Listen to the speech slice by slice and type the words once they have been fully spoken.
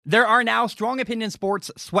There are now Strong Opinion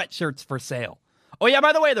Sports sweatshirts for sale. Oh yeah,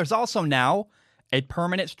 by the way, there's also now a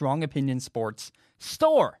permanent Strong Opinion Sports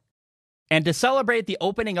store. And to celebrate the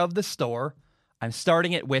opening of the store, I'm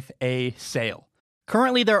starting it with a sale.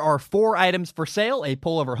 Currently, there are 4 items for sale: a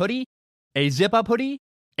pullover hoodie, a zip-up hoodie,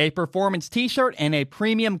 a performance t-shirt, and a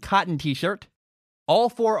premium cotton t-shirt. All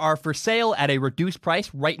 4 are for sale at a reduced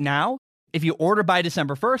price right now. If you order by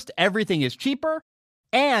December 1st, everything is cheaper,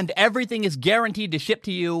 and everything is guaranteed to ship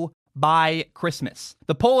to you by Christmas.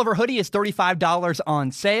 The pullover hoodie is $35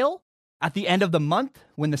 on sale. At the end of the month,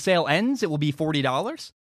 when the sale ends, it will be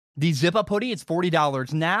 $40. The zip-up hoodie is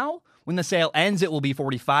 $40 now. When the sale ends, it will be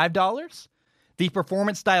 $45. The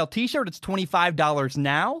performance style t-shirt, it's $25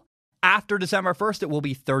 now. After December 1st, it will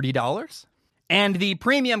be $30. And the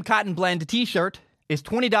premium cotton blend t-shirt is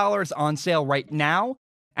 $20 on sale right now.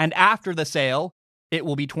 And after the sale, it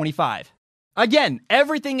will be $25. Again,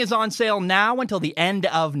 everything is on sale now until the end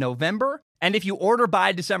of November. And if you order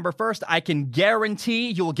by December 1st, I can guarantee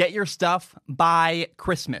you will get your stuff by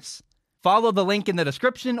Christmas. Follow the link in the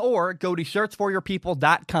description or go to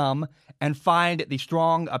shirtsforyourpeople.com and find the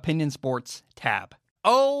Strong Opinion Sports tab.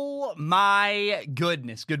 Oh my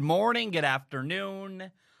goodness. Good morning, good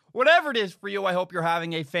afternoon. Whatever it is for you, I hope you're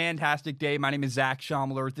having a fantastic day. My name is Zach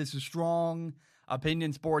Schomler. This is Strong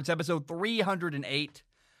Opinion Sports, episode 308.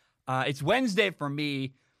 It's Wednesday for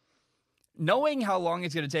me. Knowing how long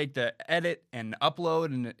it's going to take to edit and upload,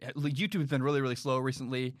 and YouTube's been really, really slow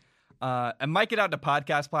recently. I might get out to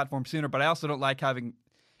podcast platform sooner, but I also don't like having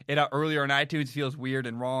it out earlier on iTunes. It feels weird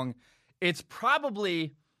and wrong. It's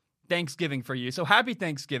probably Thanksgiving for you, so happy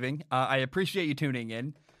Thanksgiving. I appreciate you tuning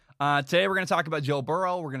in. Today we're going to talk about Joe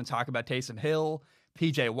Burrow. We're going to talk about Taysom Hill,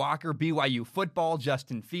 PJ Walker, BYU football,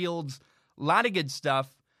 Justin Fields. A lot of good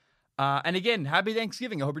stuff. And again, happy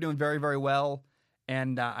Thanksgiving. I hope you're doing very, very well.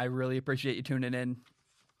 And I really appreciate you tuning in.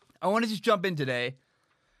 I want to just jump in today.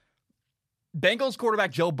 Bengals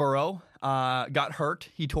quarterback Joe Burrow got hurt.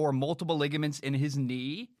 He tore multiple ligaments in his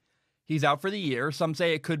knee. He's out for the year. Some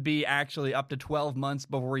say it could be actually up to 12 months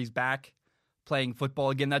before he's back playing football.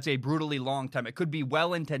 Again, that's a brutally long time. It could be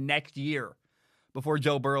well into next year before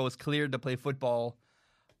Joe Burrow is cleared to play football.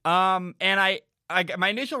 And my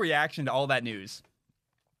initial reaction to all that news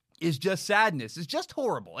is just sadness. It's just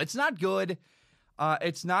horrible. It's not good.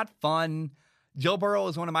 It's not fun. Joe Burrow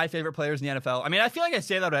is one of my favorite players in the NFL. I mean, I feel like I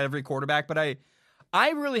say that about every quarterback, but I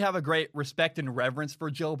really have a great respect and reverence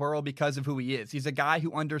for Joe Burrow because of who he is. He's a guy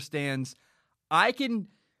who understands I can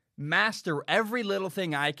master every little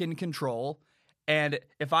thing I can control, and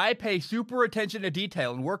if I pay super attention to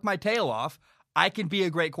detail and work my tail off, I can be a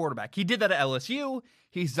great quarterback. He did that at LSU.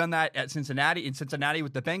 He's done that at Cincinnati,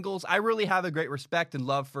 with the Bengals. I really have a great respect and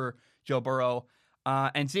love for Joe Burrow,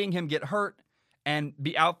 and seeing him get hurt and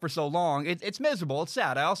be out for so long, it's miserable. It's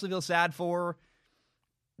sad. I also feel sad for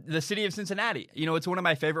the city of Cincinnati. You know, it's one of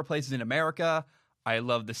my favorite places in America. I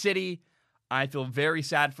love the city. I feel very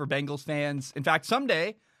sad for Bengals fans. In fact,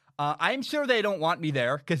 someday, I'm sure they don't want me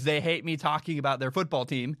there because they hate me talking about their football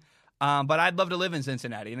team. But I'd love to live in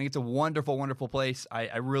Cincinnati. I think it's a wonderful, wonderful place.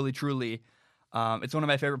 I really, truly, it's one of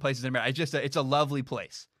my favorite places in America. It's a lovely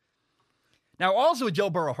place. Now, also with Joe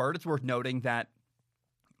Burrow hurt, it's worth noting that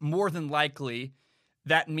more than likely,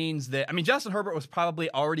 that means that, I mean, Justin Herbert was probably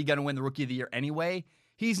already going to win the Rookie of the Year anyway.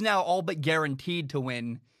 He's now all but guaranteed to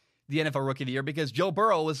win the NFL Rookie of the Year because Joe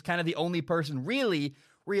Burrow was kind of the only person really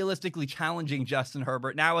realistically challenging Justin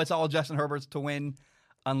Herbert. Now it's all Justin Herbert's to win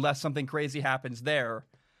unless something crazy happens there.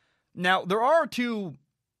 Now, there are 2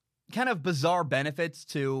 kind of bizarre benefits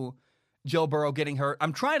to Joe Burrow getting hurt.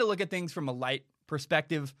 I'm trying to look at things from a light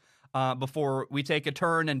perspective before we take a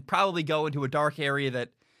turn and probably go into a dark area that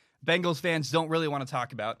Bengals fans don't really want to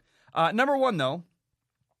talk about. Number 1, though,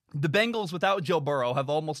 the Bengals without Joe Burrow have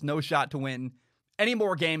almost no shot to win any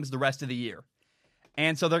more games the rest of the year.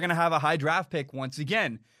 And so they're going to have a high draft pick once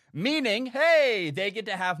again, meaning, hey, they get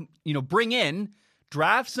to have,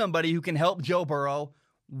 draft somebody who can help Joe Burrow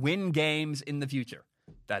win games in the future.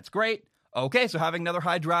 That's great. Okay, so having another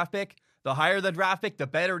high draft pick, the higher the draft pick, the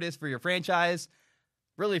better it is for your franchise.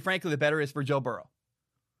 Really, frankly, the better it is for Joe Burrow.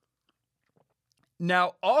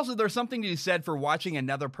 Now, also, there's something to be said for watching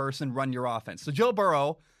another person run your offense. So Joe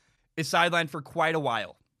Burrow is sidelined for quite a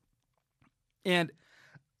while. And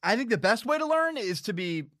I think the best way to learn is to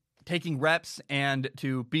be taking reps and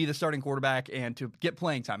to be the starting quarterback and to get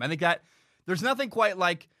playing time. I think that there's nothing quite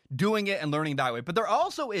like doing it and learning that way. But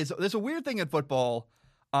there's a weird thing in football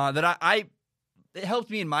that it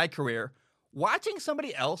helped me in my career. Watching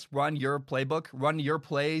somebody else run your playbook, run your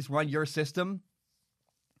plays, run your system,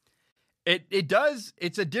 It does.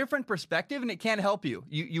 It's a different perspective, and it can help you.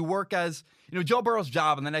 You work as, Joe Burrow's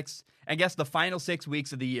job in the next, I guess, the final 6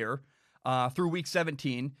 weeks of the year, through week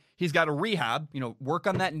 17. He's got to rehab, work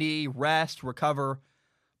on that knee, rest, recover.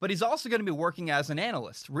 But he's also going to be working as an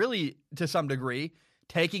analyst, really, to some degree,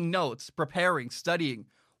 taking notes, preparing, studying,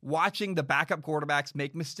 watching the backup quarterbacks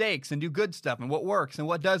make mistakes and do good stuff and what works and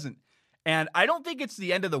what doesn't. And I don't think it's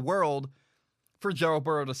the end of the world for Joe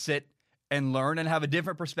Burrow to sit and learn and have a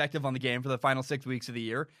different perspective on the game for the final 6 weeks of the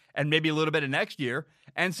year and maybe a little bit of next year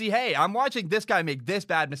and see, hey, I'm watching this guy make this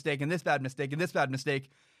bad mistake and this bad mistake and this bad mistake.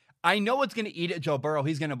 I know it's going to eat at Joe Burrow.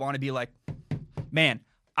 He's going to want to be like, man,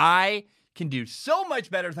 I can do so much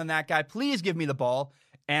better than that guy. Please give me the ball.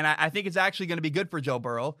 And I think it's actually going to be good for Joe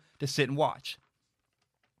Burrow to sit and watch.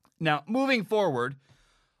 Now, moving forward,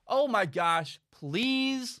 oh my gosh,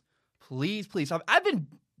 please. I've been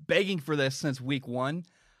begging for this since week 1.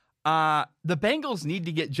 The Bengals need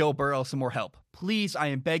to get Joe Burrow some more help. Please, I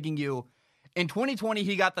am begging you. In 2020,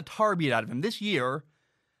 he got the tar beat out of him. This year,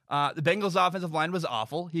 the Bengals offensive line was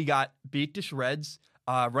awful. He got beat to shreds,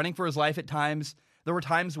 running for his life at times. There were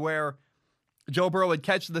times where Joe Burrow would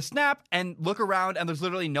catch the snap and look around, and there's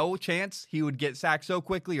literally no chance he would get sacked so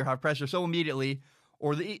quickly or have pressure so immediately,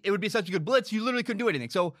 or it would be such a good blitz, you literally couldn't do anything.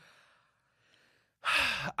 So,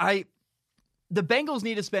 the Bengals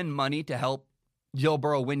need to spend money to help Joe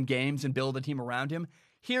Burrow win games and build a team around him.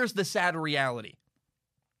 Here's the sad reality.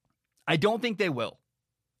 I don't think they will.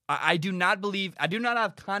 I do not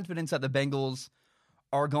have confidence that the Bengals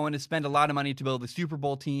are going to spend a lot of money to build a Super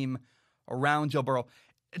Bowl team around Joe Burrow.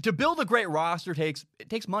 To build a great roster takes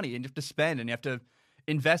money, and you have to spend, and you have to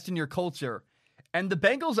invest in your culture. And the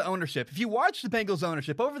Bengals ownership, if you watch the Bengals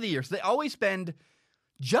ownership over the years, they always spend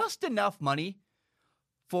just enough money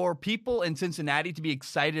for people in Cincinnati to be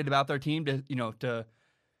excited about their team, to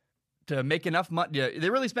make enough money. They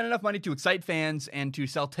really spend enough money to excite fans and to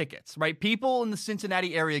sell tickets, right? People in the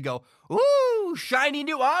Cincinnati area go, ooh, shiny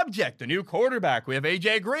new object, a new quarterback. We have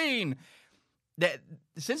AJ Green.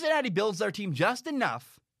 Cincinnati builds their team just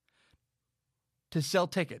enough to sell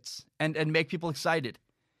tickets and make people excited.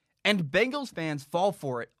 And Bengals fans fall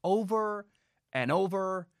for it over and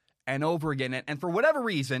over and over again. And for whatever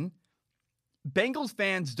reason, Bengals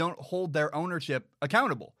fans don't hold their ownership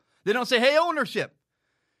accountable. They don't say, hey, ownership,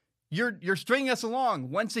 you're stringing us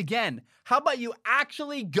along once again. How about you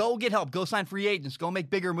actually go get help? Go sign free agents. Go make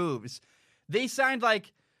bigger moves. They signed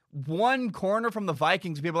like one corner from the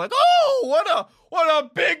Vikings. People are like, oh, what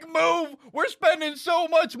a big move. We're spending so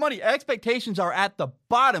much money. Expectations are at the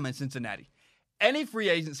bottom in Cincinnati. Any free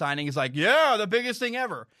agent signing is like, yeah, the biggest thing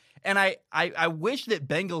ever. And I wish that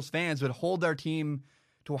Bengals fans would hold their team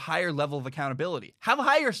to a higher level of accountability. Have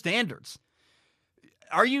higher standards.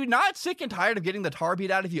 Are you not sick and tired of getting the tar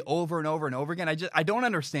beat out of you over and over and over again? I don't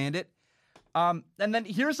understand it. And then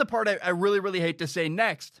here's the part I really, really hate to say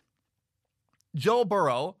next. Joe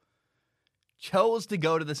Burrow chose to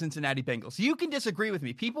go to the Cincinnati Bengals. You can disagree with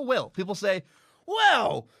me. People will. People say,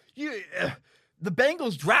 well, the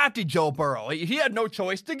Bengals drafted Joe Burrow. He had no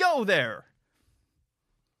choice to go there.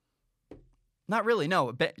 Not really,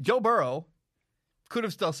 no. Joe Burrow could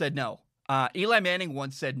have still said no. Eli Manning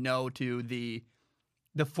once said no to the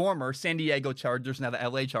former San Diego Chargers, now the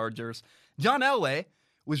LA Chargers. John Elway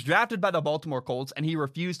was drafted by the Baltimore Colts, and he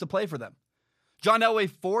refused to play for them. John Elway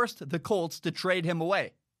forced the Colts to trade him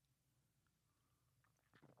away.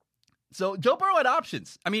 So Joe Burrow had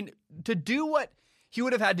options. I mean, to do what he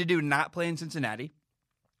would have had to do not play in Cincinnati,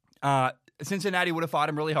 Cincinnati would have fought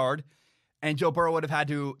him really hard, and Joe Burrow would have had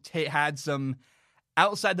to had some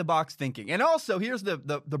outside-the-box thinking. And also, here's the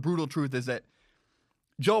brutal truth is that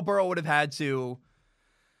Joe Burrow would have had to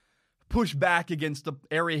push back against the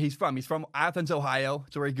area he's from. He's from Athens, Ohio.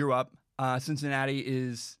 It's where he grew up. Cincinnati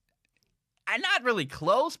is not really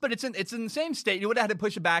close, but it's in the same state. He would have had to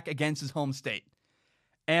push it back against his home state.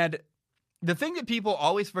 And the thing that people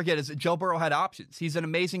always forget is that Joe Burrow had options. He's an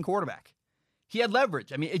amazing quarterback. He had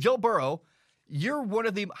leverage. I mean, Joe Burrow, you're one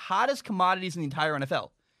of the hottest commodities in the entire NFL.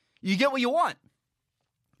 You get what you want.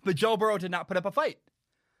 But Joe Burrow did not put up a fight.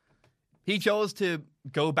 He chose to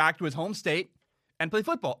go back to his home state and play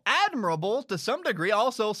football. Admirable to some degree,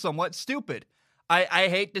 also somewhat stupid. I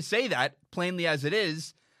hate to say that, plainly as it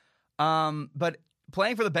is, but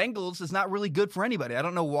playing for the Bengals is not really good for anybody. I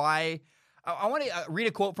don't know why. I want to read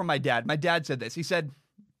a quote from my dad. My dad said this. He said,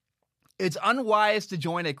 "It's unwise to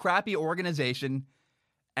join a crappy organization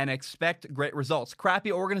and expect great results.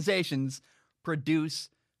 Crappy organizations produce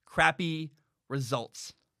crappy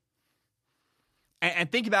results."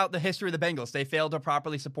 And think about the history of the Bengals. They failed to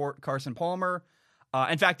properly support Carson Palmer.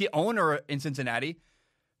 In fact, the owner in Cincinnati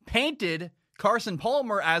painted Carson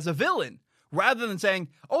Palmer as a villain rather than saying,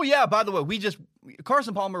 oh yeah, by the way,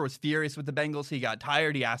 Carson Palmer was furious with the Bengals. He got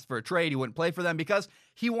tired. He asked for a trade. He wouldn't play for them because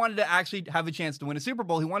he wanted to actually have a chance to win a Super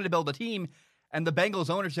Bowl. He wanted to build a team, and the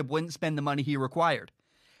Bengals ownership wouldn't spend the money he required.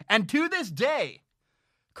 And to this day,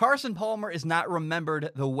 Carson Palmer is not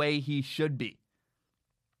remembered the way he should be.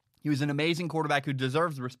 He was an amazing quarterback who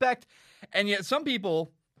deserves respect, and yet some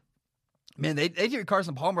people, man, they treat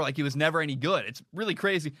Carson Palmer like he was never any good. It's really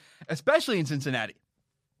crazy, especially in Cincinnati.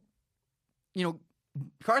 You know,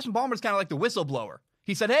 Carson Palmer's kind of like the whistleblower.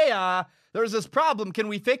 He said, hey, there's this problem. Can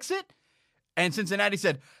we fix it? And Cincinnati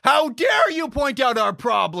said, how dare you point out our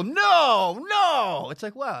problem? No. It's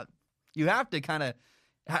like, well, you have to kind of,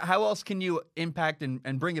 how else can you impact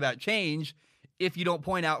and bring about change if you don't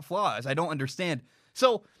point out flaws? I don't understand.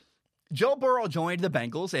 So Joe Burrow joined the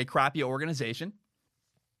Bengals, a crappy organization.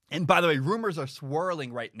 And by the way, rumors are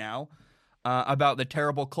swirling right now about the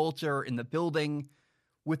terrible culture in the building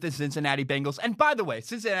with the Cincinnati Bengals. And by the way,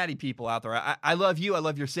 Cincinnati people out there, I love you. I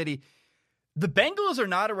love your city. The Bengals are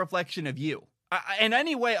not a reflection of you in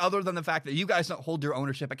any way other than the fact that you guys don't hold your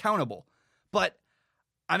ownership accountable. But,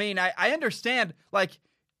 I mean, I understand, like,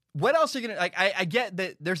 what else are you going to, like, I get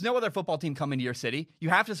that there's no other football team coming to your city. You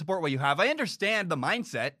have to support what you have. I understand the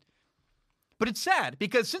mindset, but it's sad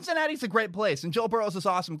because Cincinnati's a great place and Joe Burrow's this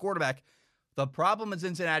awesome quarterback. The problem in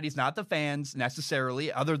Cincinnati is not the fans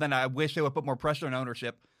necessarily, other than I wish they would put more pressure on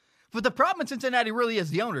ownership. But the problem in Cincinnati really is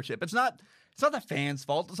the ownership. It's not the fans'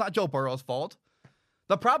 fault. It's not Joe Burrow's fault.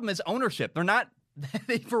 The problem is ownership. They're not,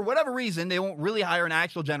 for whatever reason, they won't really hire an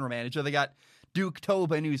actual general manager. They got Duke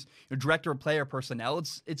Tobin, who's director of player personnel.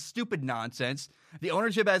 It's stupid nonsense. The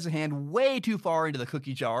ownership has a hand way too far into the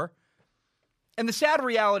cookie jar. And the sad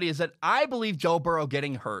reality is that I believe Joe Burrow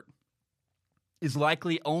getting hurt is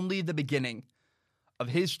likely only the beginning of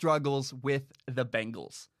his struggles with the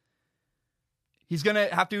Bengals. He's going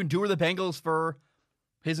to have to endure the Bengals for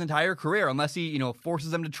his entire career unless he, forces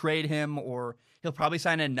them to trade him, or he'll probably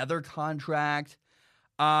sign another contract.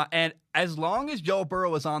 And as long as Joe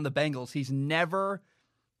Burrow is on the Bengals, he's never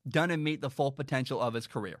going to meet the full potential of his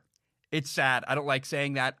career. It's sad. I don't like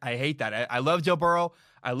saying that. I hate that. I love Joe Burrow.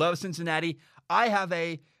 I love Cincinnati. I have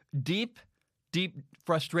a deep, deep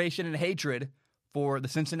frustration and hatred for the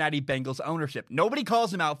Cincinnati Bengals ownership. Nobody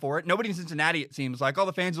calls him out for it. Nobody in Cincinnati, it seems like. All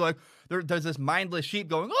the fans are like, there's this mindless sheep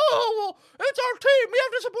going, oh, well, it's our team. We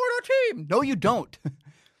have to support our team. No, you don't.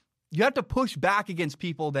 You have to push back against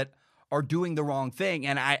people that are doing the wrong thing.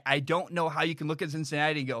 And I don't know how you can look at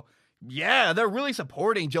Cincinnati and go, yeah, they're really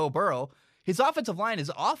supporting Joe Burrow. His offensive line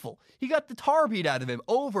is awful. He got the tar beat out of him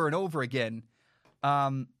over and over again.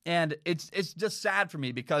 And it's just sad for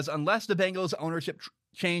me because unless the Bengals ownership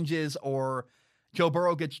changes or Joe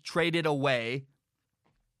Burrow gets traded away,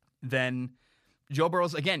 then Joe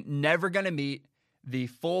Burrow's, again, never going to meet the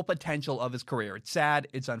full potential of his career. It's sad.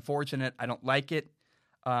 It's unfortunate. I don't like it.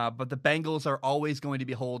 But the Bengals are always going to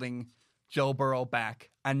be holding Joe Burrow back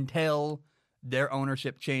until their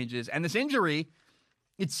ownership changes. And this injury,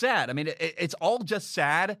 it's sad. I mean, it's all just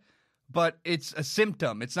sad, but it's a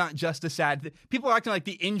symptom. It's not just a sad. People are acting like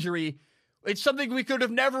the injury, it's something we could have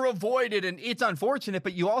never avoided, and it's unfortunate,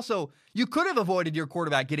 but you could have avoided your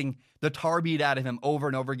quarterback getting the tar beat out of him over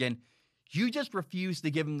and over again. You just refused to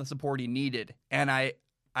give him the support he needed. And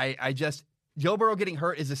Joe Burrow getting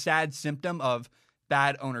hurt is a sad symptom of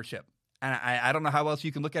bad ownership. And I don't know how else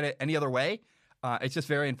you can look at it any other way. It's just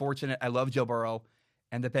very unfortunate. I love Joe Burrow,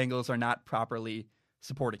 and the Bengals are not properly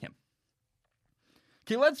supporting him.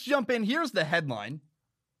 Okay, let's jump in. Here's the headline.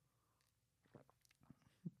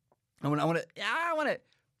 The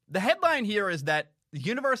headline here is that the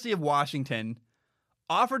University of Washington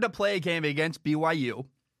offered to play a game against BYU,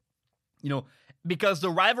 because the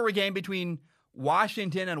rivalry game between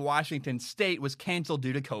Washington and Washington State was canceled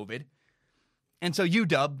due to COVID. And so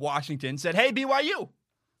UW, Washington, said, hey, BYU,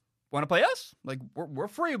 want to play us? Like, we're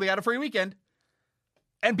free. We got a free weekend.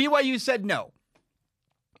 And BYU said no.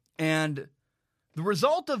 And the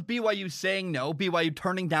result of BYU saying no, BYU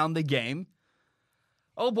turning down the game,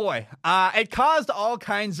 oh boy, it caused all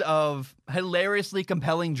kinds of hilariously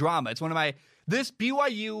compelling drama. It's this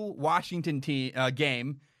BYU Washington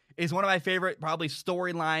game is one of my favorite probably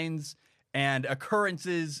storylines and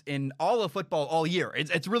occurrences in all of football all year.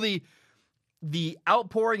 It's really the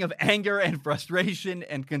outpouring of anger and frustration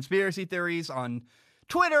and conspiracy theories on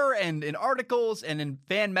Twitter and in articles and in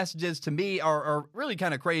fan messages to me are really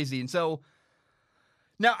kind of crazy. And so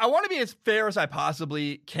now I want to be as fair as I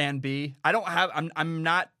possibly can be. I don't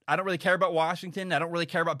really care about Washington. I don't really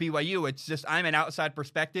care about BYU. It's just I'm an outside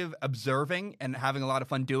perspective observing and having a lot of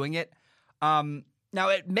fun doing it. Now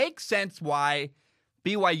it makes sense why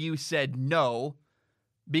BYU said no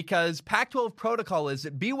because Pac-12 protocol is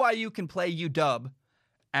that BYU can play UW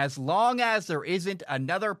as long as there isn't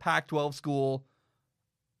another Pac-12 school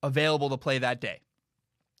available to play that day.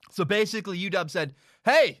 So basically, UW said,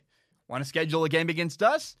 hey, want to schedule a game against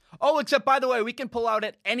us? Oh, except, by the way, we can pull out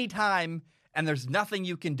at any time, and there's nothing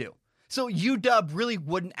you can do. So UW really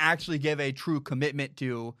wouldn't actually give a true commitment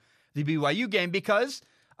to the BYU game because,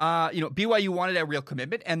 BYU wanted a real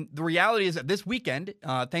commitment. And the reality is that this weekend,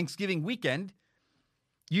 Thanksgiving weekend,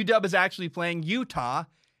 UW is actually playing Utah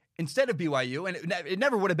instead of BYU. And it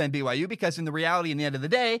never would have been BYU because in the reality, in the end of the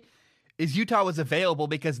day, is Utah was available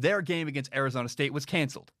because their game against Arizona State was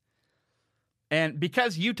canceled. And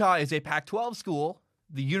because Utah is a Pac-12 school,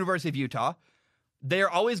 the University of Utah, they're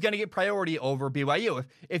always going to get priority over BYU.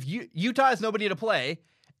 If Utah has nobody to play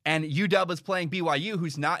and UW is playing BYU,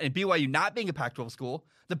 who's not, and BYU not being a Pac-12 school,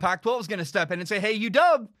 the Pac-12 is going to step in and say, hey,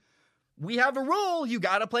 UW, we have a rule. You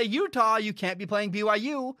got to play Utah. You can't be playing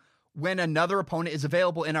BYU when another opponent is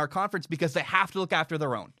available in our conference because they have to look after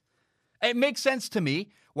their own. It makes sense to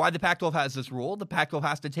me why the Pac-12 has this rule. The Pac-12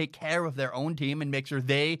 has to take care of their own team and make sure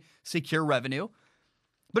they secure revenue.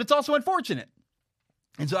 But it's also unfortunate.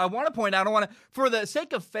 And so I want to point out, for the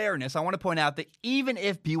sake of fairness, I want to point out that even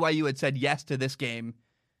if BYU had said yes to this game,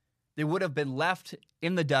 they would have been left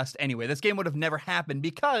in the dust anyway. This game would have never happened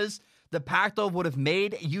because the Pac-12 would have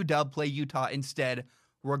made UW play Utah instead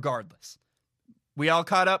regardless. We all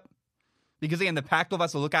caught up? Because again, the Pac-12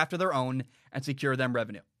 has to look after their own and secure them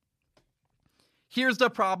revenue. Here's the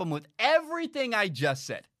problem with everything I just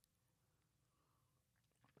said.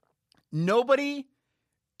 Nobody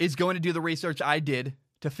is going to do the research I did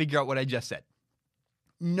to figure out what I just said.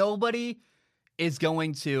 Nobody is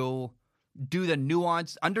going to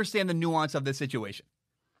understand the nuance of the situation.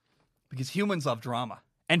 Because humans love drama.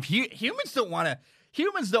 And humans don't want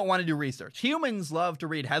to do research. Humans love to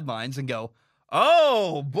read headlines and go,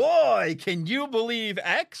 oh boy, can you believe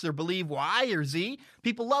X or believe Y or Z?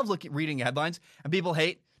 People love reading headlines, and people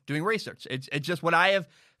hate doing research. It's just what I have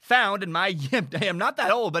found in my, I am not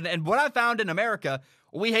that old, but and what I found in America,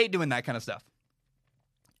 we hate doing that kind of stuff.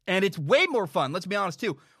 And it's way more fun, let's be honest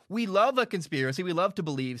too. We love a conspiracy, we love to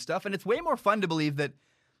believe stuff, and it's way more fun to believe that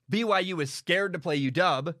BYU is scared to play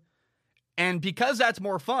UW, and because that's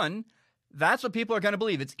more fun, that's what people are going to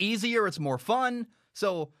believe. It's easier, it's more fun,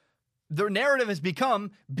 so their narrative has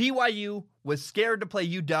become BYU was scared to play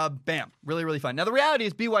UW. Bam. Really, really fun. Now, the reality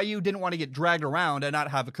is BYU didn't want to get dragged around and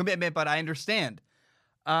not have a commitment, but I understand.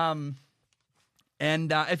 If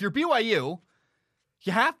you're BYU,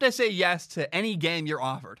 you have to say yes to any game you're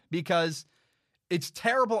offered because it's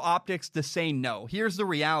terrible optics to say no. Here's the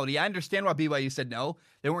reality. I understand why BYU said no.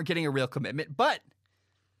 They weren't getting a real commitment. But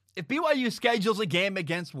if BYU schedules a game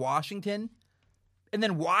against Washington, and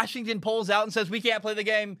then Washington pulls out and says, we can't play the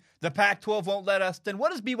game, the Pac-12 won't let us, then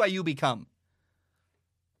what does BYU become?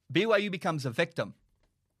 BYU becomes a victim.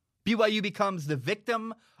 BYU becomes the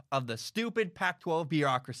victim of the stupid Pac-12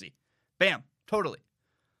 bureaucracy. Bam, totally.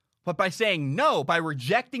 But by saying no, by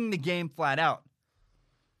rejecting the game flat out,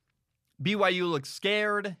 BYU looks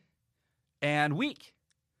scared and weak.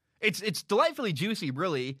 It's delightfully juicy,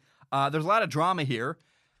 really. There's a lot of drama here.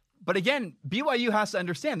 But again, BYU has to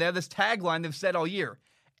understand, they have this tagline they've said all year.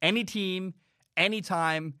 Any team,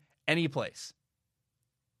 anytime, any place.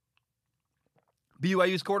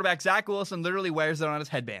 BYU's quarterback, Zach Wilson, literally wears it on his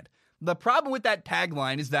headband. The problem with that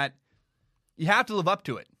tagline is that you have to live up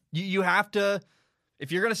to it. You have to,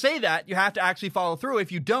 if you're going to say that, you have to actually follow through.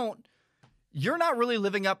 If you don't, you're not really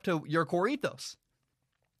living up to your core ethos.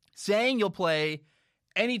 Saying you'll play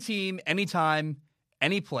any team, anytime,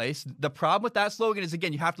 any place. The problem with that slogan is,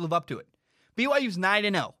 again, you have to live up to it. BYU's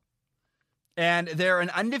 9-0, and they're an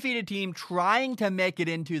undefeated team trying to make it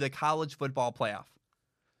into the college football playoff.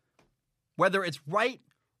 Whether it's right,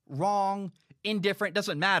 wrong, indifferent,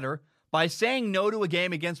 doesn't matter. By saying no to a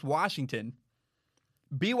game against Washington,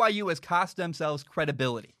 BYU has cost themselves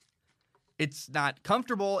credibility. It's not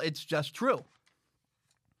comfortable, it's just true.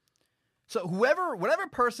 So whatever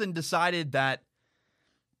person decided that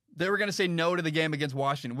they were going to say no to the game against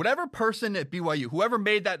Washington, whatever person at BYU, whoever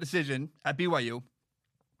made that decision at BYU,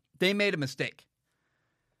 they made a mistake.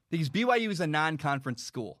 Because BYU is a non-conference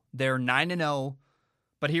school. They're 9-0,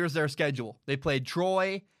 but here's their schedule. They played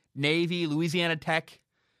Troy, Navy, Louisiana Tech,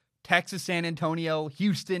 Texas San Antonio,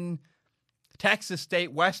 Houston, Texas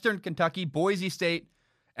State, Western Kentucky, Boise State,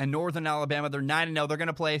 and Northern Alabama. They're 9-0. They're going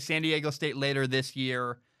to play San Diego State later this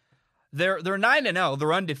year. They're 9-0.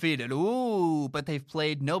 They're undefeated. Ooh, but they've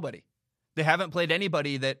played nobody. They haven't played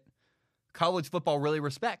anybody that college football really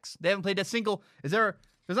respects. They haven't played a single. Is there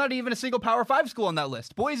There's not even a single Power 5 school on that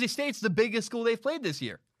list. Boise State's the biggest school they've played this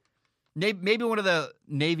year. Maybe one of the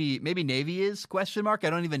Navy is, question mark, I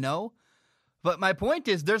don't even know. But my point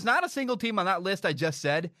is, there's not a single team on that list I just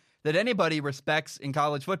said that anybody respects in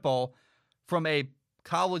college football from a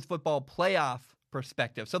college football playoff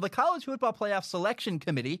perspective. So the College Football Playoff Selection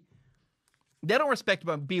Committee, they don't respect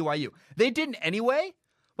BYU. They didn't anyway,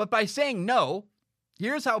 but by saying no,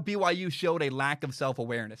 here's how BYU showed a lack of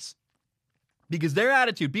self-awareness. Because their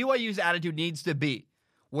attitude, BYU's attitude needs to be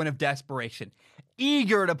one of desperation,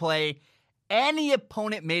 eager to play any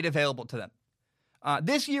opponent made available to them.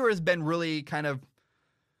 This year has been really kind of,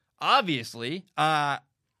 obviously, it's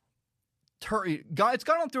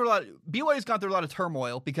gone through a lot. BYU's gone through a lot of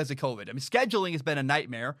turmoil because of COVID. I mean, scheduling has been a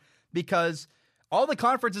nightmare because all the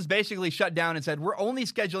conferences basically shut down and said, we're only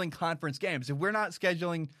scheduling conference games. If you're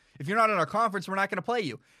not in our conference, we're not going to play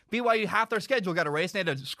you. BYU, half their schedule got erased, and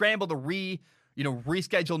they had to scramble to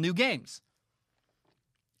reschedule new games.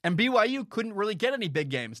 And BYU couldn't really get any big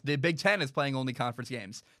games. The Big Ten is playing only conference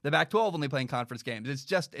games. The Pac-12 only playing conference games.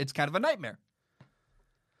 It's kind of a nightmare.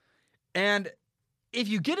 And if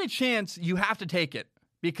you get a chance, you have to take it.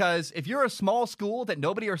 Because if you're a small school that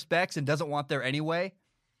nobody respects and doesn't want there anyway,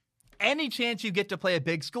 any chance you get to play a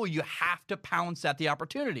big school, you have to pounce at the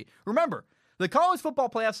opportunity. Remember, the College Football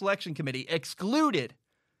Playoff Selection Committee excluded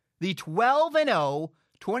the 12-0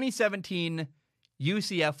 2017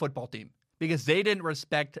 UCF football team because they didn't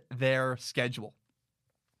respect their schedule.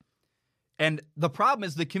 And the problem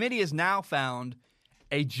is the committee has now found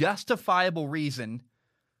a justifiable reason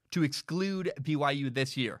to exclude BYU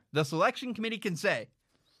this year. The selection committee can say,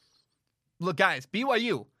 look, guys,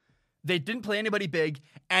 BYU, they didn't play anybody big,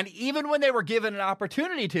 and even when they were given an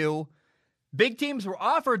opportunity to, big teams were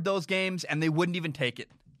offered those games, and they wouldn't even take it.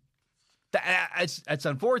 That's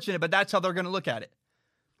unfortunate, but that's how they're going to look at it.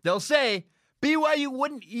 They'll say, BYU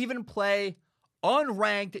wouldn't even play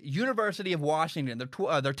unranked University of Washington. They're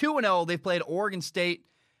 2-0. They've played Oregon State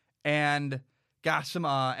and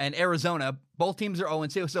Arizona. Both teams are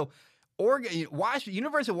 0-2. So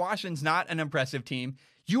University of Washington's not an impressive team.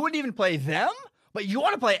 You wouldn't even play them? But you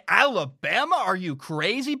want to play Alabama? Are you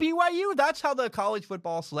crazy, BYU? That's how the College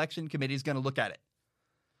Football Selection Committee is going to look at it.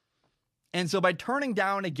 And so by turning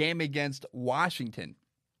down a game against Washington,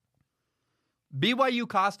 BYU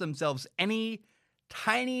cost themselves any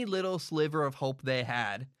tiny little sliver of hope they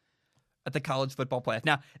had at the college football playoff.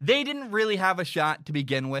 Now, they didn't really have a shot to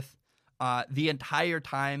begin with. The entire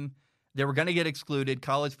time they were going to get excluded,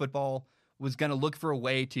 college football was going to look for a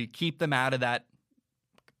way to keep them out of that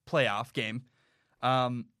playoff game.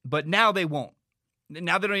 But now they won't.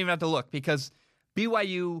 Now they don't even have to look because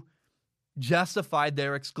BYU justified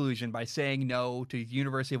their exclusion by saying no to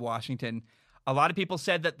University of Washington. A lot of people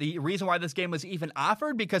said that the reason why this game was even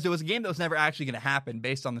offered because it was a game that was never actually going to happen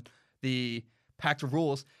based on the Pac-12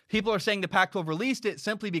 rules. People are saying the Pac-12 released it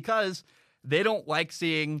simply because they don't like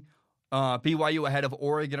seeing BYU ahead of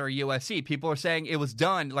Oregon or USC. People are saying it was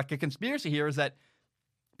done. Like a conspiracy here is that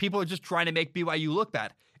people are just trying to make BYU look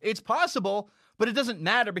bad. It's possible, but it doesn't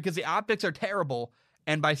matter because the optics are terrible.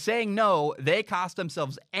 And by saying no, they cost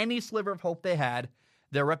themselves any sliver of hope they had.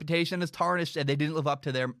 Their reputation is tarnished, and they didn't live up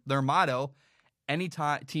to their motto, any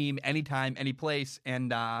team, anytime, any place.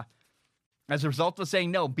 And as a result of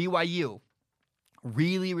saying no, BYU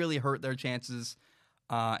really, really hurt their chances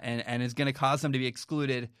and is going to cause them to be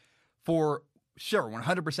excluded for sure,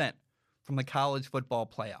 100% from the college football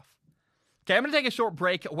playoff. Okay, I'm going to take a short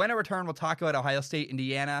break. When I return, we'll talk about Ohio State,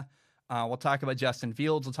 Indiana. We'll talk about Justin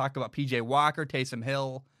Fields. We'll talk about P.J. Walker, Taysom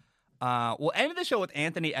Hill. We'll end the show with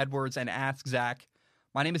Anthony Edwards and Ask Zach.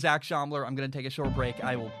 My name is Zach Schomler. I'm going to take a short break.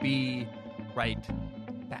 I will be right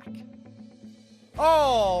back.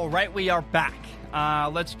 All right, we are back.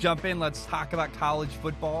 Let's jump in. Let's talk about college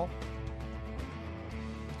football.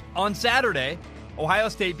 On Saturday, Ohio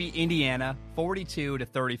State beat Indiana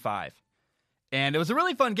 42-35. And it was a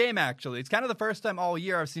really fun game, actually. It's kind of the first time all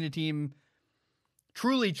year I've seen a team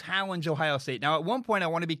truly challenge Ohio State. Now, at one point, I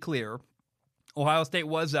want to be clear. Ohio State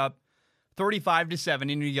was up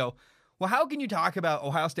 35-7, and you go, well, how can you talk about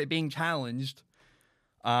Ohio State being challenged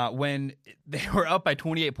when they were up by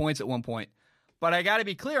 28 points at one point? But I got to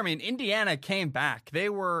be clear. I mean, Indiana came back. They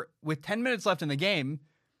were, with 10 minutes left in the game,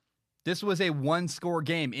 this was a one-score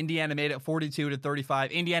game. Indiana made it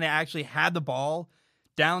 42-35. Indiana actually had the ball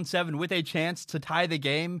down 7 with a chance to tie the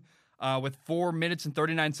game with 4 minutes and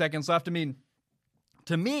 39 seconds left. I mean,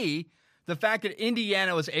 to me, the fact that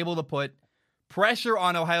Indiana was able to put pressure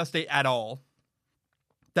on Ohio State at all,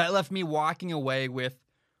 that left me walking away with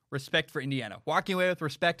respect for Indiana. Walking away with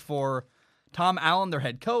respect for Tom Allen, their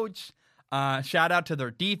head coach, Shout out to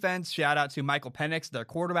their defense. Shout out to Michael Penix, their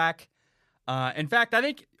quarterback. In fact, I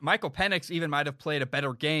think Michael Penix even might have played a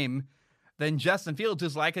better game than Justin Fields,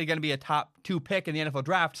 who's likely going to be a top 2 pick in the NFL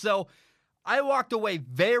draft. So I walked away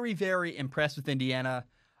very, very impressed with Indiana.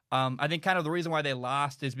 I think kind of the reason why they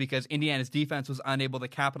lost is because Indiana's defense was unable to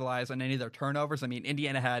capitalize on any of their turnovers. I mean,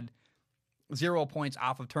 Indiana had 0 points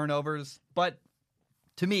off of turnovers. But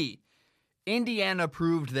to me, Indiana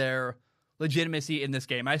proved their legitimacy in this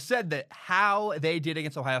game. I said that how they did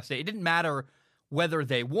against Ohio State, it didn't matter whether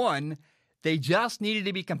they won. They just needed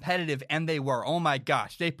to be competitive, and they were. Oh my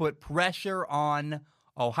gosh, they put pressure on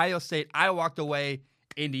Ohio State. I walked away.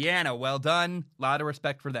 Indiana, well done. A lot of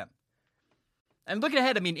respect for them. And looking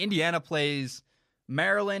ahead, I mean, Indiana plays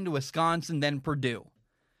Maryland, Wisconsin, then Purdue.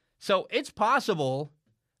 So it's possible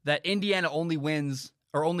that Indiana only loses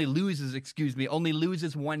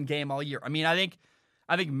one game all year. I mean, I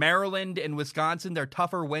think Maryland and Wisconsin, they're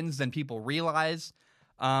tougher wins than people realize.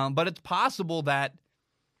 But it's possible that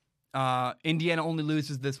Indiana only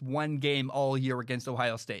loses this one game all year against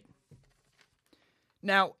Ohio State.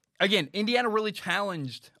 Now, again, Indiana really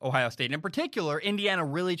challenged Ohio State. In particular, Indiana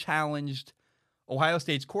really challenged Ohio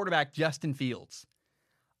State's quarterback, Justin Fields.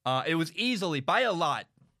 It was easily, by a lot,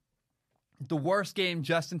 the worst game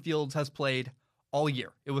Justin Fields has played all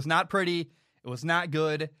year. It was not pretty. It was not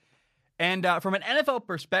good. And from an NFL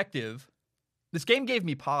perspective, this game gave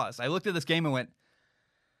me pause. I looked at this game and went,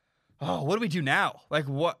 oh, what do we do now? Like,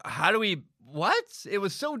 what? How do we, what? It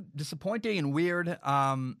was so disappointing and weird.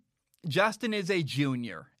 Justin is a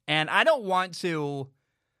junior, and I don't want to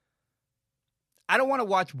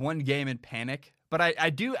watch one game and panic, but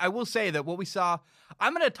I will say that what we saw,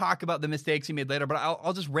 I'm going to talk about the mistakes he made later, but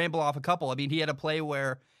I'll just ramble off a couple. I mean, he had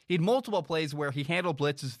multiple plays where he handled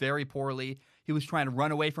blitzes very poorly. He was trying to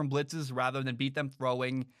run away from blitzes rather than beat them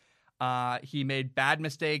throwing. He made bad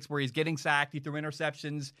mistakes where he's getting sacked. He threw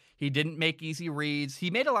interceptions. He didn't make easy reads. He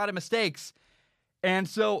made a lot of mistakes. And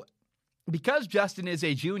so because Justin is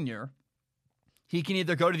a junior, he can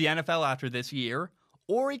either go to the NFL after this year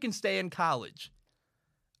or he can stay in college.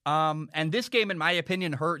 And this game, in my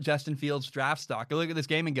opinion, hurt Justin Fields' draft stock. I look at this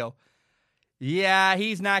game and go, yeah,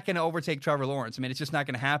 he's not going to overtake Trevor Lawrence. I mean, it's just not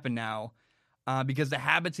going to happen now because the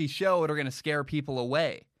habits he showed are going to scare people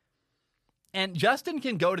away. And Justin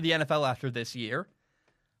can go to the NFL after this year,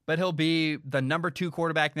 but he'll be the number 2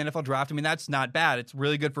 quarterback in the NFL draft. I mean, that's not bad. It's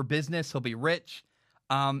really good for business. He'll be rich.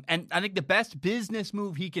 And I think the best business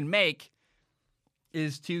move he can make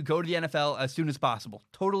is to go to the NFL as soon as possible.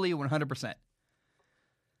 Totally 100%.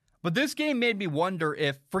 But this game made me wonder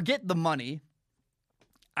if, forget the money,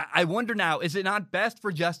 I wonder now, is it not best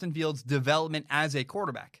for Justin Fields' development as a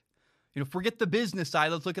quarterback? Forget the business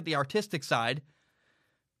side. Let's look at the artistic side.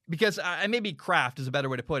 Because maybe craft is a better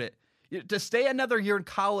way to put it. To stay another year in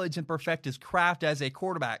college and perfect his craft as a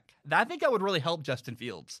quarterback, I think that would really help Justin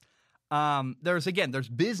Fields. There's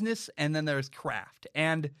business and then there's craft.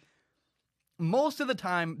 And most of the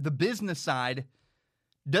time, the business side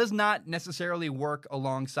does not necessarily work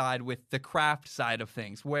alongside with the craft side of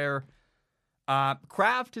things, where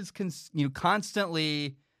craft is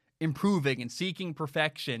constantly improving and seeking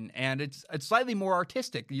perfection, and it's slightly more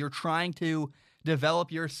artistic. You're trying to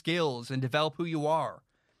develop your skills and develop who you are.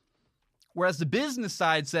 Whereas the business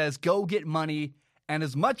side says, go get money and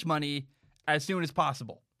as much money as soon as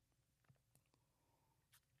possible.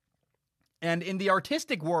 And in the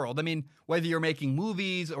artistic world, I mean, whether you're making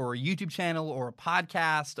movies or a YouTube channel or a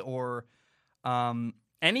podcast or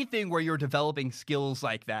anything where you're developing skills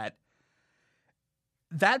like that,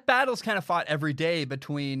 that battle's kind of fought every day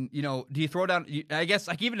between, do you throw down, I guess,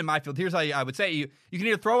 like even in my field, here's how I would say, you can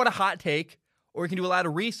either throw out a hot take or you can do a lot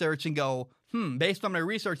of research and go, based on my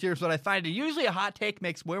research, here's what I find. Usually a hot take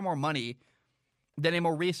makes way more money than a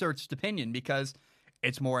more researched opinion because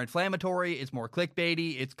it's more inflammatory, it's more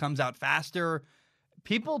clickbaity, it comes out faster.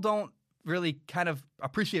 People don't really kind of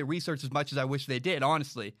appreciate research as much as I wish they did,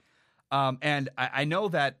 honestly. And I know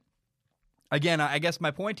that, again, I guess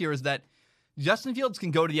my point here is that Justin Fields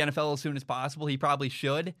can go to the NFL as soon as possible. He probably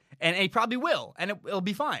should, and he probably will, and it'll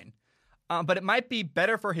be fine. But it might be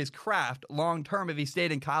better for his craft long-term if he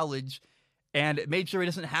stayed in college and made sure he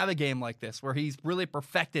doesn't have a game like this where he's really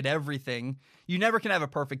perfected everything. You never can have a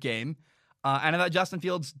perfect game. And I thought Justin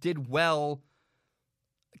Fields did well,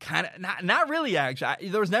 kind of, not really actually.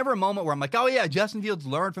 There was never a moment where I'm like, oh yeah, Justin Fields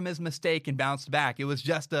learned from his mistake and bounced back. It was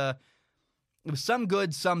just it was some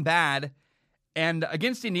good, some bad. And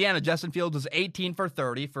against Indiana, Justin Fields was 18 for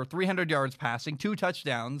 30 for 300 yards passing, 2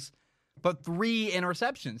 touchdowns, but 3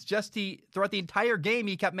 interceptions. Throughout the entire game,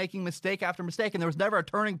 he kept making mistake after mistake, and there was never a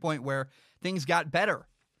turning point where things got better.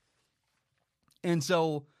 And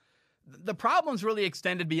so The problems really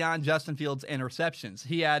extended beyond Justin Fields' interceptions.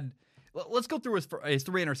 Let's go through his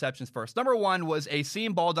 3 interceptions first. Number 1 was a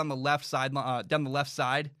seam ball down the left side,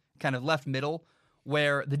 kind of left middle,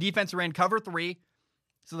 where the defense ran cover 3.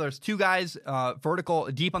 So there's 2 guys vertical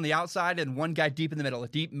deep on the outside and 1 guy deep in the middle, a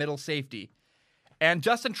deep middle safety. And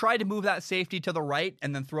Justin tried to move that safety to the right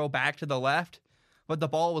and then throw back to the left, but the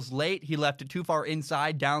ball was late. He left it too far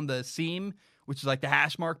inside down the seam, which is like the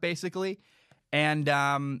hash mark basically. And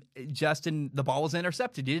the ball was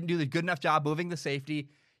intercepted. He didn't do the good enough job moving the safety.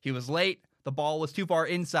 He was late. The ball was too far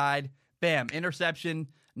inside. Bam, interception.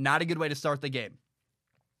 Not a good way to start the game.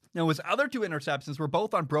 Now, his other 2 interceptions were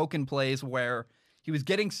both on broken plays where he was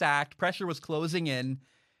getting sacked, pressure was closing in,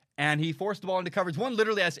 and he forced the ball into coverage. One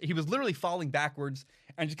literally, as he was literally falling backwards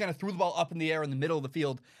and just kind of threw the ball up in the air in the middle of the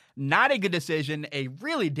field. Not a good decision, a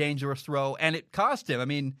really dangerous throw, and it cost him. I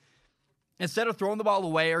mean, instead of throwing the ball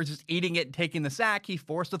away or just eating it and taking the sack, he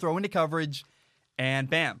forced the throw into coverage, and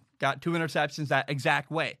bam, got 2 interceptions that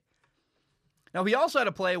exact way. Now, he also had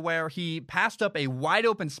a play where he passed up a wide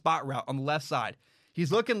open spot route on the left side.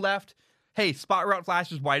 He's looking left. Hey, spot route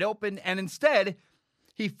flashes wide open, and instead,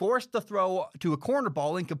 he forced the throw to a corner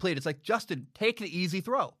ball incomplete. It's like, Justin, take the easy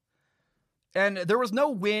throw. And there was no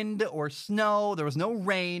wind or snow. There was no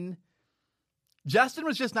rain. Justin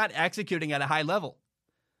was just not executing at a high level.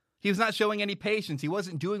 He was not showing any patience. He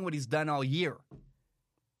wasn't doing what he's done all year.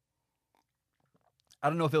 I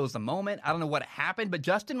don't know if it was the moment. I don't know what happened, but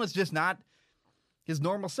Justin was just not his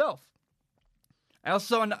normal self. I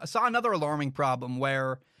also saw another alarming problem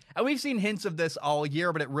where, and we've seen hints of this all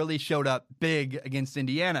year, but it really showed up big against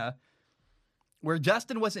Indiana, where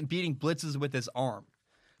Justin wasn't beating blitzes with his arm.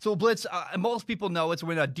 So a blitz, most people know it's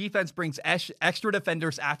when a defense brings extra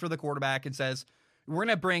defenders after the quarterback and says, we're going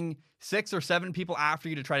to bring 6 or 7 people after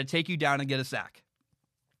you to try to take you down and get a sack.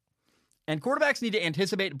 And quarterbacks need to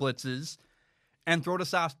anticipate blitzes and throw to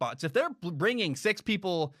soft spots. If they're bringing 6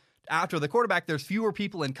 people after the quarterback, there's fewer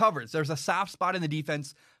people in coverage. There's a soft spot in the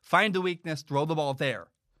defense. Find the weakness, throw the ball there.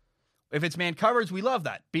 If it's man coverage, we love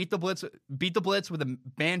that. Beat the blitz with a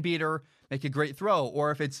man beater, make a great throw.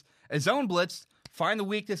 Or if it's a zone blitz, find the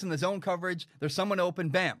weakness in the zone coverage. There's someone open,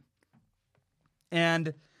 bam.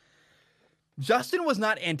 And Justin was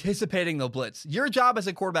not anticipating the blitz. Your job as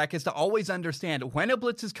a quarterback is to always understand when a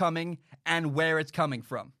blitz is coming and where it's coming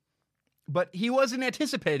from. But he wasn't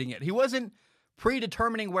anticipating it. He wasn't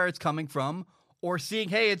predetermining where it's coming from or seeing,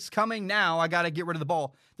 hey, it's coming now, I got to get rid of the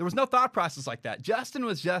ball. There was no thought process like that. Justin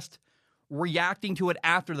was just reacting to it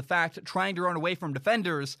after the fact, trying to run away from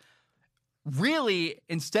defenders, really,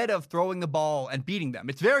 instead of throwing the ball and beating them.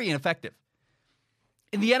 It's very ineffective.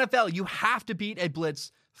 In the NFL, you have to beat a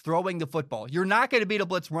blitz throwing the football. You're not going to beat a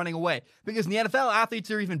blitz running away, because in the NFL, athletes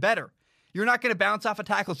are even better. You're not going to bounce off of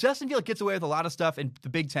tackles. Justin Fields gets away with a lot of stuff in the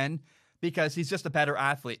Big Ten because he's just a better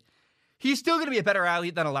athlete. He's still going to be a better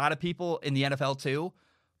athlete than a lot of people in the NFL too,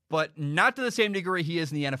 but not to the same degree he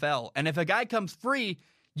is in the NFL. And if a guy comes free,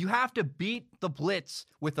 you have to beat the blitz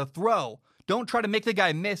with a throw. Don't try to make the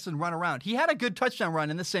guy miss and run around. He had a good touchdown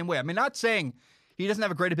run in the same way. I mean, not saying he doesn't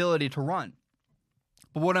have a great ability to run,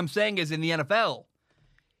 but what I'm saying is in the NFL,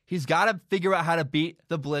 he's got to figure out how to beat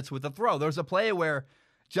the blitz with a throw. There's a play where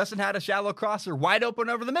Justin had a shallow crosser wide open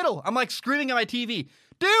over the middle. I'm like screaming at my TV,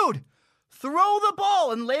 dude, throw the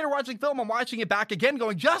ball. And later watching film, I'm watching it back again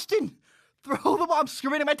going, Justin, throw the ball. I'm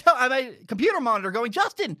screaming at my computer monitor going,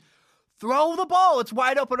 Justin, throw the ball. It's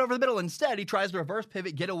wide open over the middle. Instead, he tries to reverse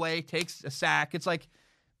pivot, get away, takes a sack. It's like,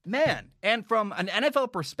 man. And from an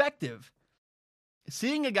NFL perspective,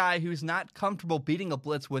 seeing a guy who's not comfortable beating a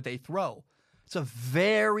blitz with a throw, it's a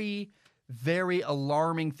very, very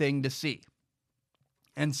alarming thing to see.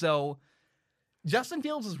 And so Justin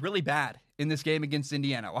Fields is really bad in this game against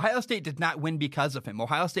Indiana. Ohio State did not win because of him.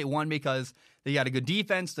 Ohio State won because they got a good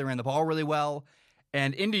defense. They ran the ball really well.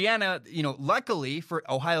 And Indiana, luckily for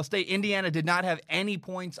Ohio State, Indiana did not have any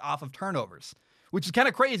points off of turnovers, which is kind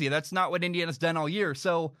of crazy. That's not what Indiana's done all year.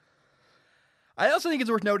 So I also think it's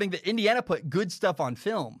worth noting that Indiana put good stuff on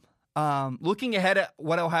film. Looking ahead at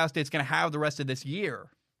what Ohio State's going to have the rest of this year,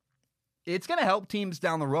 it's going to help teams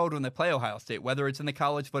down the road when they play Ohio State, whether it's in the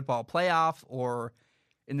college football playoff or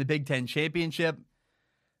in the Big Ten championship.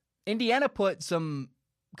 Indiana put some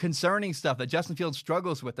concerning stuff that Justin Fields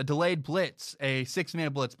struggles with, a delayed blitz, a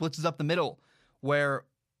 6-man blitz, blitzes up the middle, where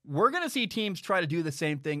we're going to see teams try to do the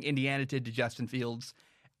same thing Indiana did to Justin Fields,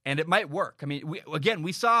 and it might work. I mean,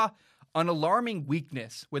 we saw an alarming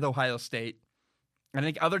weakness with Ohio State. I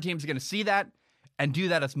think other teams are going to see that and do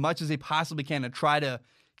that as much as they possibly can and try to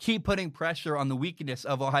keep putting pressure on the weakness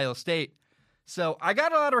of Ohio State. So I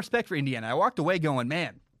got a lot of respect for Indiana. I walked away going,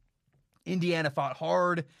 man, Indiana fought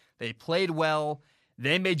hard. They played well.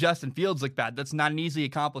 They made Justin Fields look bad. That's not an easy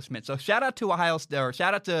accomplishment. So shout out to Ohio State, or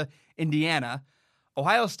shout out to Indiana.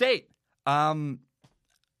 Ohio State, I'm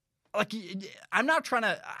not trying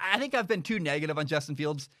to, I think I've been too negative on Justin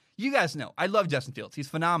Fields. You guys know, I love Justin Fields. He's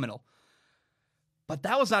phenomenal. But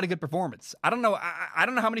that was not a good performance. I don't know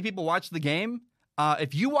how many people watched the game.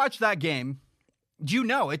 If you watched that game, you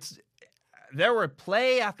know there were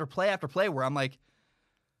play after play after play where I'm like,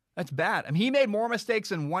 that's bad. I mean, he made more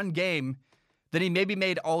mistakes in one game than he maybe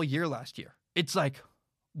made all year last year. It's like,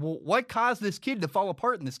 well, what caused this kid to fall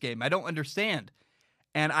apart in this game? I don't understand.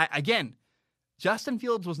 And again, Justin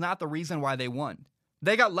Fields was not the reason why they won.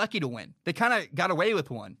 They got lucky to win. They kind of got away with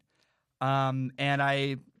one. And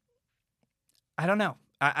I don't know.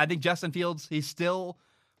 I think Justin Fields, he's still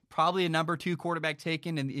probably a number 2 quarterback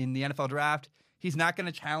taken in the NFL draft. He's not going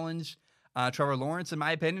to challenge Trevor Lawrence, in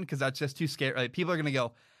my opinion, because that's just too scary. Like, people are going to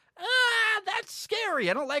go, that's scary.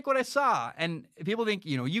 I don't like what I saw. And people think,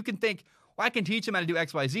 you can think, well, I can teach him how to do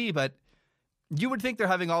X, Y, Z, but you would think they're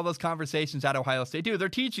having all those conversations at Ohio State too. They're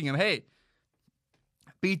teaching him, hey,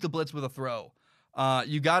 beat the blitz with a throw.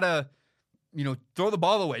 You got to, throw the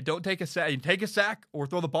ball away. Don't take a sack. Take a sack or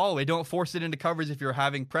throw the ball away. Don't force it into coverage if you're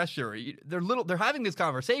having pressure. They're having these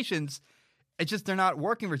conversations. It's just they're not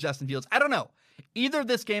working for Justin Fields. I don't know. Either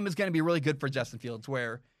this game is going to be really good for Justin Fields,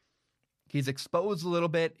 where he's exposed a little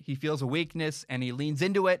bit, he feels a weakness, and he leans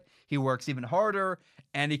into it. He works even harder,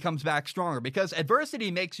 and he comes back stronger. Because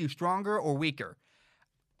adversity makes you stronger or weaker.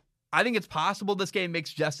 I think it's possible this game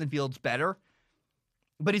makes Justin Fields better,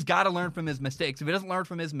 but he's got to learn from his mistakes. If he doesn't learn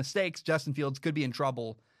from his mistakes, Justin Fields could be in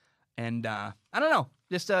trouble. And I don't know,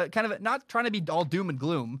 just kind of not trying to be all doom and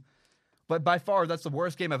gloom, but by far, that's the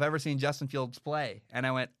worst game I've ever seen Justin Fields play. And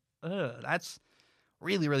I went, ugh, that's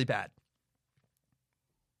really, really bad.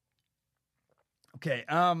 Okay,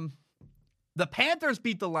 the Panthers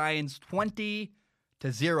beat the Lions 20-0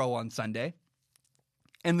 on Sunday.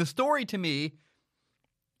 And the story to me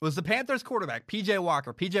was the Panthers quarterback, P.J.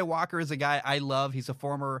 Walker. P.J. Walker is a guy I love. He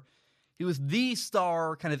was the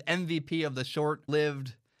star kind of MVP of the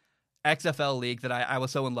short-lived XFL league that I was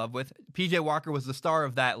so in love with. P.J. Walker was the star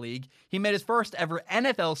of that league. He made his first ever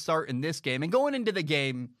NFL start in this game. And going into the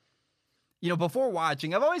game, before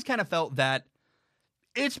watching, I've always kind of felt that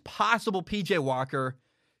it's possible P.J. Walker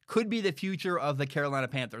could be the future of the Carolina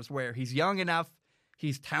Panthers, where he's young enough,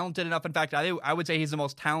 he's talented enough. In fact, I would say he's the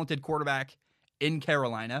most talented quarterback in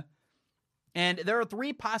Carolina. And there are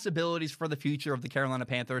 3 possibilities for the future of the Carolina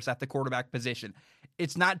Panthers at the quarterback position.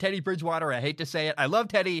 It's not Teddy Bridgewater. I hate to say it. I love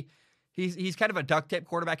Teddy. He's kind of a duct tape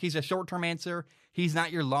quarterback. He's a short-term answer. He's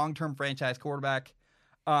not your long-term franchise quarterback.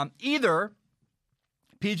 Either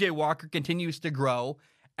P.J. Walker continues to grow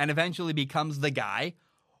and eventually becomes the guy,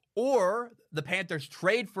 or the Panthers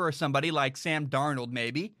trade for somebody like Sam Darnold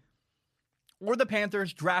maybe, or the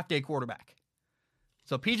Panthers draft a quarterback.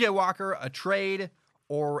 So P.J. Walker, a trade,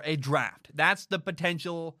 or a draft. That's the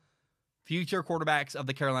potential future quarterbacks of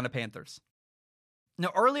the Carolina Panthers.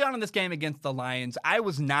 Now, early on in this game against the Lions, I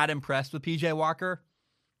was not impressed with P.J. Walker.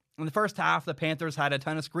 In the first half, the Panthers had a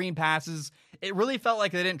ton of screen passes. It really felt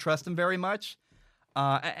like they didn't trust him very much.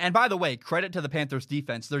 And by the way, credit to the Panthers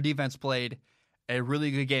defense. Their defense played a really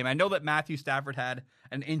good game. I know that Matthew Stafford had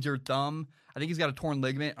an injured thumb. I think he's got a torn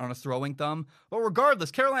ligament on his throwing thumb. But regardless,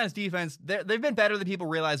 Carolina's defense, they've been better than people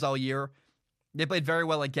realize all year. They played very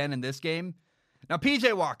well again in this game. Now,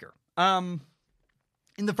 P.J. Walker.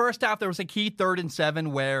 In the first half, there was a key 3rd and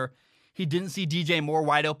 7 where he didn't see DJ Moore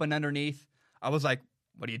wide open underneath. I was like,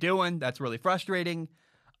 what are you doing? That's really frustrating.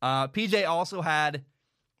 PJ also had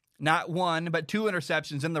not 1, but 2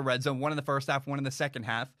 interceptions in the red zone, 1 in the first half, 1 in the second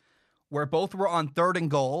half, where both were on 3rd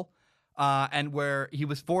and goal, and where he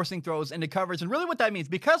was forcing throws into coverage. And really what that means,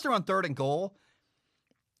 because they're on 3rd and goal,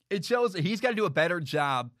 it shows that he's got to do a better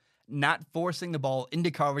job not forcing the ball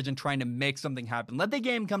into coverage and trying to make something happen. Let the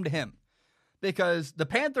game come to him. Because the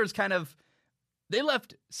Panthers they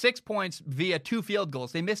left 6 points via 2 field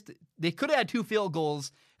goals. They could have had 2 field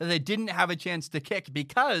goals that they didn't have a chance to kick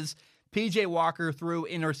because P.J. Walker threw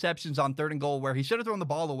interceptions on 3rd and goal where he should have thrown the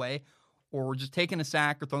ball away or just taken a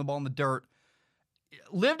sack or thrown the ball in the dirt.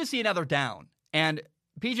 Live to see another down. And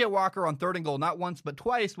P.J. Walker on 3rd and goal, not once but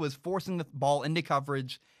twice, was forcing the ball into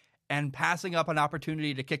coverage and passing up an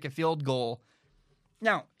opportunity to kick a field goal.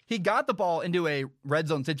 Now, he got the ball into a red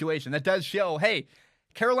zone situation. That does show, hey,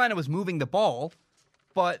 Carolina was moving the ball,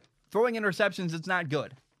 but throwing interceptions, it's not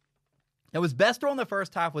good. Now, his best throw in the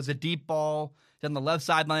first half was a deep ball down the left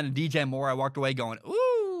sideline to DJ Moore. I walked away going,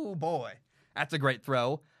 ooh, boy, that's a great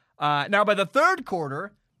throw. Now, by the third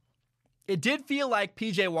quarter, it did feel like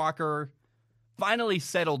P.J. Walker finally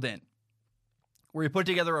settled in. where he put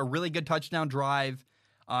together a really good touchdown drive.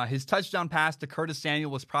 His touchdown pass to Curtis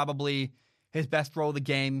Samuel was probably his best throw of the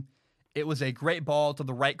game. It was a great ball to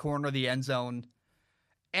the right corner of the end zone.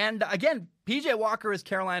 And again, P.J. Walker is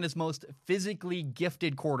Carolina's most physically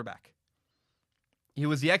gifted quarterback. He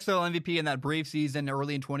was the XFL MVP in that brief season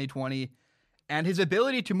early in 2020. And his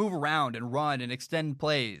ability to move around and run and extend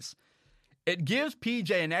plays, it gives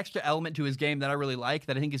PJ an extra element to his game that I really like,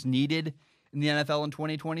 that I think is needed in the NFL in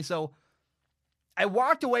 2020. So I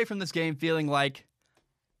walked away from this game feeling like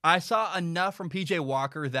I saw enough from PJ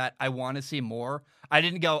Walker that I want to see more. I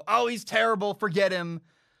didn't go, oh, he's terrible, forget him.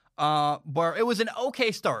 But it was an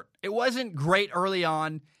okay start. It wasn't great early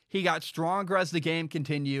on. He got stronger as the game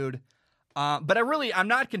continued. But I'm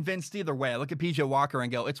not convinced either way. I look at PJ Walker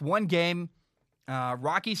and go, it's one game.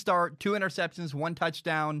 Rocky start, 2 interceptions, 1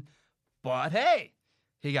 touchdown. But hey,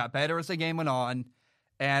 he got better as the game went on.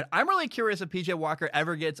 And I'm really curious if PJ Walker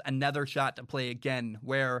ever gets another shot to play again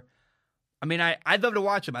where, I'd love to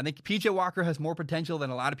watch him. I think PJ Walker has more potential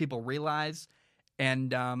than a lot of people realize.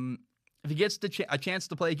 And if he gets a chance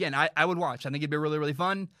to play again, I would watch. I think it'd be really, really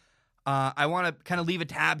fun. I want to kind of leave a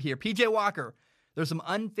tab here. PJ Walker, there's some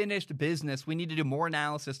unfinished business. We need to do more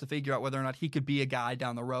analysis to figure out whether or not he could be a guy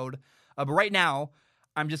down the road. But right now,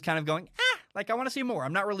 I'm just kind of going, I want to see more.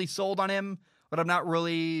 I'm not really sold on him, but I'm not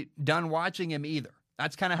really done watching him either.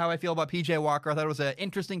 That's kind of how I feel about PJ Walker. I thought it was an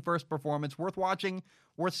interesting first performance, worth watching,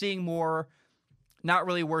 worth seeing more. Not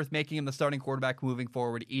really worth making him the starting quarterback moving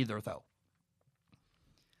forward either, though.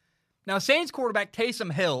 Now, Saints quarterback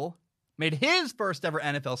Taysom Hill made his first ever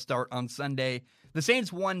NFL start on Sunday. The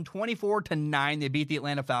Saints won 24-9. They beat the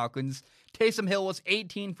Atlanta Falcons. Taysom Hill was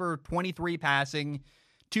 18 for 23 passing,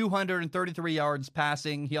 233 yards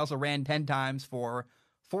passing. He also ran 10 times for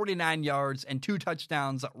 49 yards and 2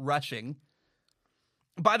 touchdowns rushing.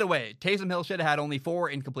 By the way, Taysom Hill should have had only 4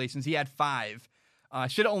 incompletions. He had 5.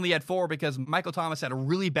 Should have only had 4 because Michael Thomas had a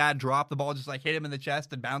really bad drop. The ball just hit him in the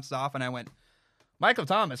chest and bounced off. And I went, Michael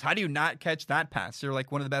Thomas, how do you not catch that pass? You're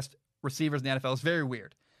one of the best receivers in the NFL. It's very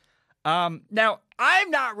weird. Now,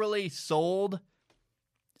 I'm not really sold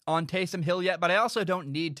on Taysom Hill yet, but I also don't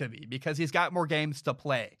need to be because he's got more games to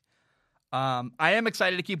play. I am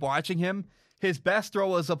excited to keep watching him. His best throw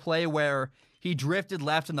was a play where he drifted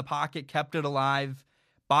left in the pocket, kept it alive,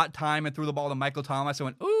 bought time, and threw the ball to Michael Thomas. I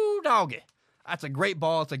went, ooh, doggy. That's a great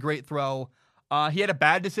ball. It's a great throw. He had a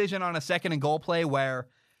bad decision on a 2nd and goal play where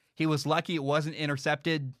he was lucky it wasn't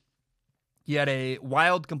intercepted. He had a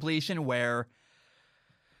wild completion where,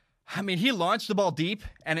 he launched the ball deep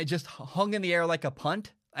and it just hung in the air like a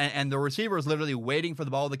punt. And the receiver was literally waiting for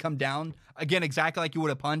the ball to come down. Again, exactly like you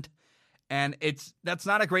would a punt. And that's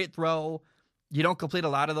not a great throw. You don't complete a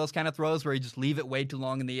lot of those kind of throws where you just leave it way too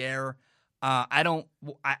long in the air.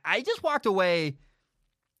 I just walked away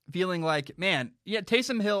feeling like,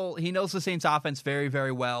 Taysom Hill, he knows the Saints offense very,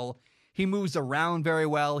 very well. He moves around very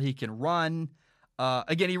well. He can run.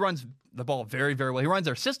 Again, he runs the ball very, very well. He runs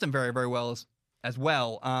our system very, very well as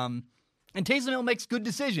well. And Taysom Hill makes good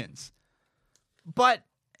decisions. But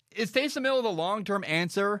is Taysom Hill the long-term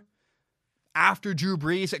answer after Drew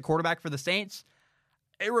Brees at quarterback for the Saints?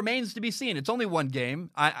 It remains to be seen. It's only one game.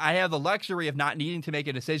 I have the luxury of not needing to make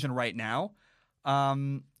a decision right now.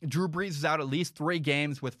 Drew Brees is out at least 3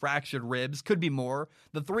 games with fractured ribs. Could be more.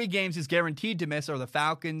 The 3 games he's guaranteed to miss are the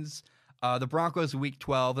Falcons, the Broncos Week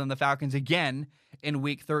 12, and the Falcons again in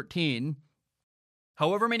Week 13.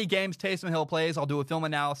 However many games Taysom Hill plays, I'll do a film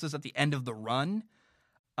analysis at the end of the run.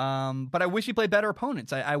 But I wish he played better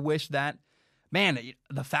opponents. I wish that,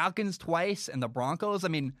 the Falcons twice and the Broncos.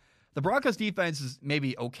 The Broncos defense is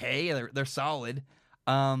maybe okay. They're solid.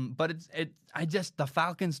 But the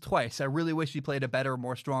Falcons twice. I really wish he played a better,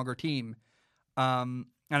 more stronger team. And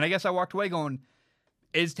I guess I walked away going,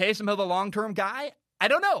 is Taysom Hill the long-term guy? I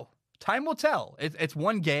don't know. Time will tell. It's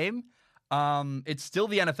one game. It's still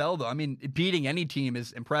the NFL though. Beating any team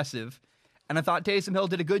is impressive. And I thought Taysom Hill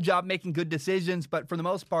did a good job making good decisions, but for the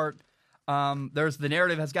most part, the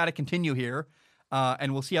narrative has got to continue here.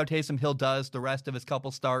 And we'll see how Taysom Hill does the rest of his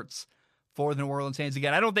couple starts for the New Orleans Saints.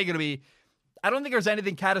 Again, I don't think there's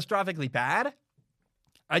anything catastrophically bad.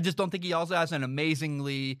 I just don't think he also has an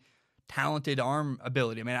amazingly talented arm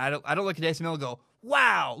ability. I don't look at Taysom Hill and go,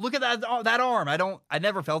 wow, look at that arm. I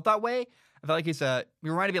never felt that way. I felt like he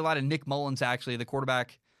reminded me a lot of Nick Mullins, actually, the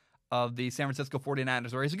quarterback of the San Francisco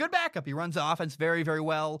 49ers, where he's a good backup. He runs the offense very, very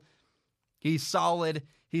well. He's solid.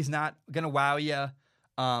 He's not going to wow you.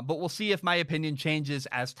 But we'll see if my opinion changes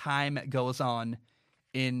as time goes on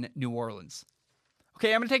in New Orleans.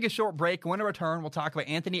 Okay, I'm going to take a short break. When I return, we'll talk about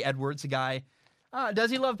Anthony Edwards, a guy. Does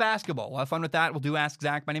he love basketball? We'll have fun with that. We'll do Ask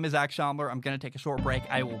Zach. My name is Zach Schomler. I'm going to take a short break.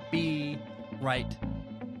 I will be right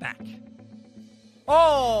back.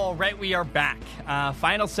 All right, we are back.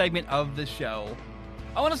 Final segment of the show.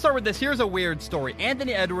 I want to start with this. Here's a weird story.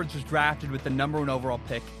 Anthony Edwards was drafted with the number 1 overall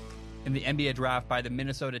pick in the NBA draft by the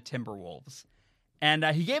Minnesota Timberwolves. And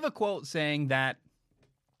he gave a quote saying that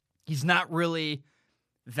he's not really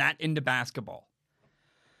that into basketball.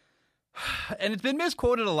 And it's been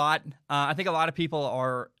misquoted a lot. I think a lot of people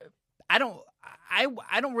are... I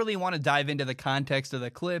don't really want to dive into the context of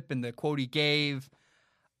the clip and the quote he gave.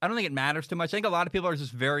 I don't think it matters too much. I think a lot of people are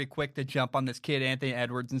just very quick to jump on this kid, Anthony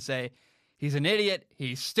Edwards, and say, he's an idiot,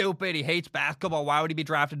 he's stupid, he hates basketball, why would he be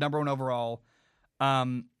drafted number 1 overall?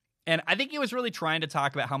 And I think he was really trying to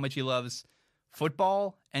talk about how much he loves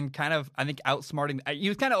football and kind of, I think, outsmarting. He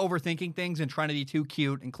was kind of overthinking things and trying to be too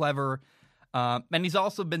cute and clever. And he's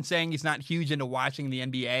also been saying he's not huge into watching the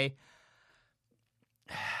NBA.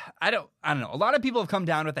 I don't know. A lot of people have come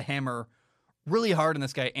down with the hammer really hard on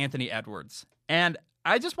this guy, Anthony Edwards. And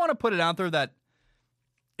I just want to put it out there that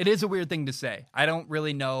it is a weird thing to say. I don't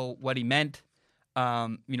really know what he meant.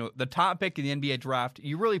 The top pick in the NBA draft,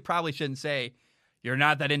 you really probably shouldn't say you're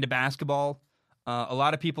not that into basketball. A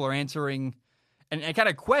lot of people are answering and kind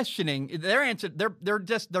of questioning their answer.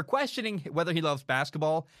 They're questioning whether he loves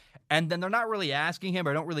basketball, and then they're not really asking him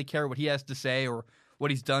or don't really care what he has to say or what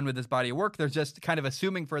he's done with his body of work. They're just kind of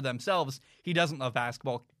assuming for themselves he doesn't love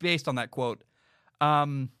basketball based on that quote.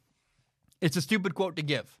 It's a stupid quote to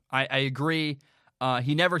give. I agree.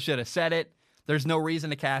 He never should have said it. There's no reason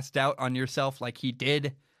to cast doubt on yourself like he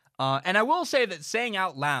did. And I will say that saying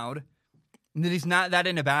out loud that he's not that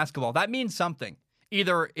into basketball, that means something.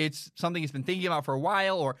 Either it's something he's been thinking about for a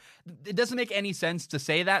while, or it doesn't make any sense to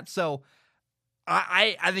say that. So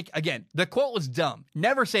I think, again, the quote was dumb.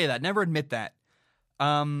 Never say that. Never admit that.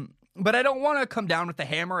 But I don't want to come down with the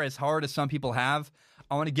hammer as hard as some people have.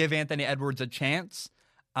 I want to give Anthony Edwards a chance.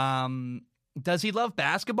 Does he love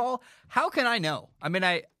basketball? How can I know? I mean,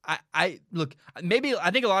 I look, maybe I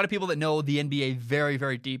think a lot of people that know the NBA very,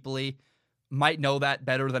 very deeply might know that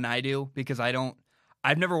better than I do, because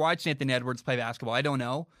I've never watched Anthony Edwards play basketball. I don't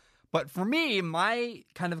know. But for me, my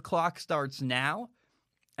kind of clock starts now,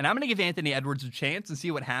 and I'm going to give Anthony Edwards a chance and see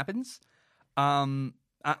what happens. I'm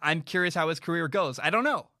curious how his career goes. I don't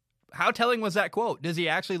know. How telling was that quote? Does he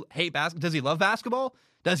actually hate basketball? Does he love basketball?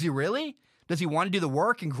 Does he really? Does he want to do the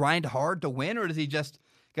work and grind hard to win, or is he just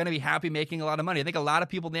going to be happy making a lot of money? I think a lot of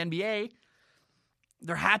people in the NBA,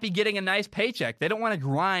 they're happy getting a nice paycheck. They don't want to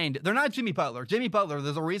grind. They're not Jimmy Butler. Jimmy Butler,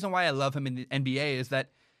 there's a reason why I love him in the NBA, is that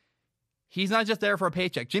he's not just there for a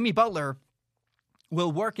paycheck. Jimmy Butler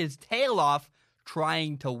will work his tail off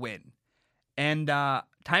trying to win. And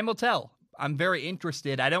time will tell. I'm very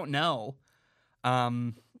interested. I don't know.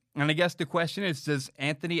 And I guess the question is, does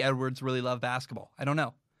Anthony Edwards really love basketball? I don't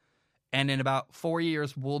know. And in about 4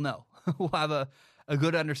 years, we'll know. We'll have a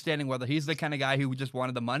good understanding whether he's the kind of guy who just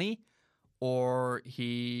wanted the money, or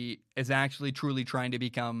he is actually truly trying to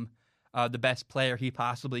become the best player he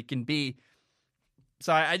possibly can be.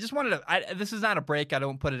 So I just wanted to, this is not a break, I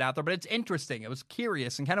don't put it out there, but it's interesting. It was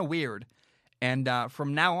curious and kind of weird. And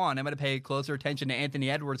from now on, I'm going to pay closer attention to Anthony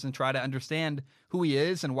Edwards and try to understand who he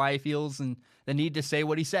is and why he feels and the need to say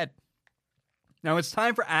what he said. Now it's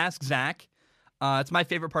time for Ask Zach. It's my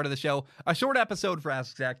favorite part of the show. A short episode for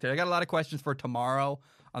Ask Zach today. I got a lot of questions for tomorrow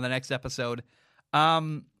on the next episode.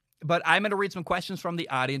 But I'm going to read some questions from the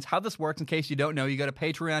audience. How this works, in case you don't know, you go to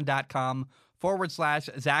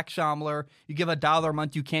patreon.com/Zach Schaumler. You give $1 a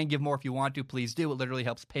month. You can give more if you want to. Please do. It literally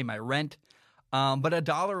helps pay my rent. But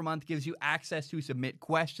 $1 a month gives you access to submit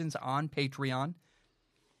questions on Patreon.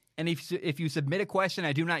 And if you submit a question,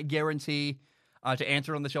 I do not guarantee to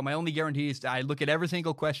answer on the show. My only guarantee is I look at every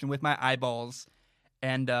single question with my eyeballs,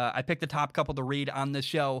 and I pick the top couple to read on the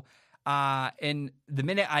show. And the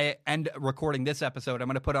minute I end recording this episode, I'm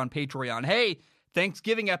going to put on Patreon, hey,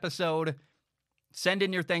 Thanksgiving episode, send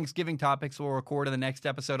in your Thanksgiving topics. We'll record in the next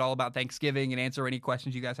episode all about Thanksgiving and answer any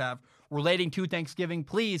questions you guys have relating to Thanksgiving.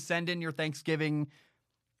 Please send in your Thanksgiving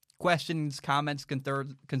questions, comments,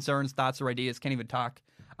 concerns, thoughts, or ideas. Can't even talk.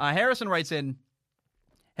 Harrison writes in,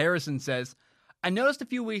 Harrison says, I noticed a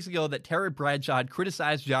few weeks ago that Terry Bradshaw had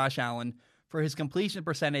criticized Josh Allen for his completion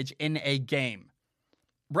percentage in a game.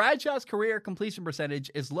 Bradshaw's career completion percentage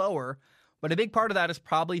is lower, but a big part of that is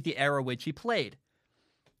probably the era which he played.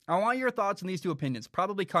 I want your thoughts on these two opinions,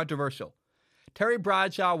 probably controversial. Terry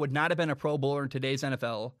Bradshaw would not have been a Pro Bowler in today's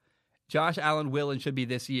NFL. Josh Allen will and should be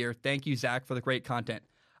this year. Thank you, Zach, for the great content.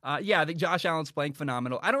 Yeah, I think Josh Allen's playing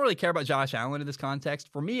phenomenal. I don't really care about Josh Allen in this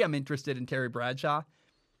context. For me, I'm interested in Terry Bradshaw.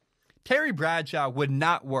 Terry Bradshaw would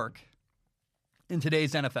not work in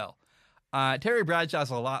today's NFL. Terry Bradshaw's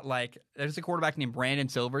a lot like, there's a quarterback named Brandon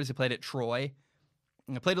Silvers who played at Troy.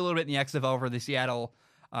 I played a little bit in the XFL for the Seattle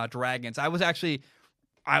Dragons. I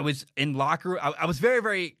was in locker room. I was very,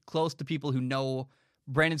 very close to people who know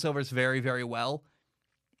Brandon Silvers very, very well.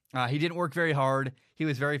 He didn't work very hard. He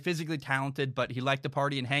was very physically talented, but he liked to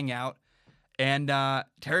party and hang out. And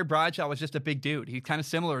Terry Bradshaw was just a big dude. He's kind of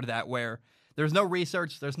similar to that, where there's no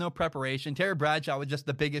research, there's no preparation. Terry Bradshaw was just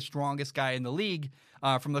the biggest, strongest guy in the league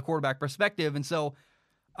from the quarterback perspective. And so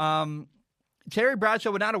Terry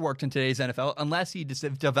Bradshaw would not have worked in today's NFL unless he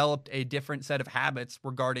developed a different set of habits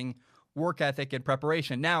regarding work ethic and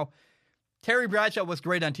preparation. Now, Terry Bradshaw was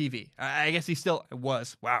great on TV. I guess he still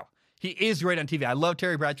was. Wow. He is great on TV. I love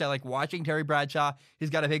Terry Bradshaw. I like watching Terry Bradshaw. He's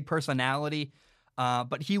got a big personality,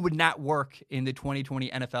 but he would not work in the 2020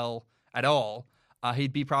 NFL at all.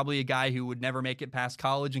 He'd be probably a guy who would never make it past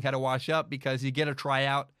college and kind of wash up because he'd get a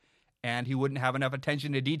tryout and he wouldn't have enough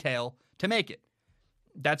attention to detail to make it.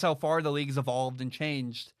 That's how far the league's evolved and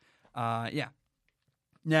changed. Yeah.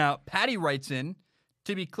 Now, Patty writes in,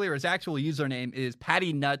 to be clear, his actual username is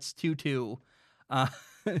PattyNuts22.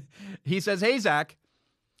 He says, "Hey, Zach,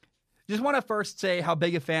 just want to first say how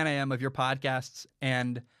big a fan I am of your podcasts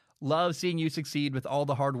and love seeing you succeed with all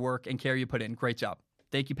the hard work and care you put in. Great job."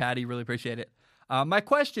 Thank you, Patty. Really appreciate it. My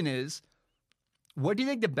question is, what do you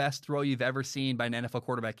think the best throw you've ever seen by an NFL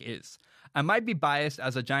quarterback is? I might be biased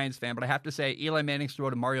as a Giants fan, but I have to say Eli Manning's throw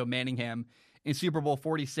to Mario Manningham in Super Bowl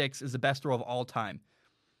 46 is the best throw of all time.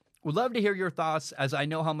 Would love to hear your thoughts, as I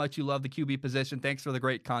know how much you love the QB position. Thanks for the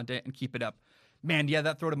great content and keep it up. Man, yeah,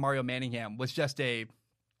 that throw to Mario Manningham was just a...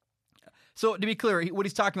 So, to be clear, what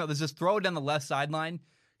he's talking about is this throw down the left sideline.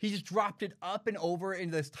 He just dropped it up and over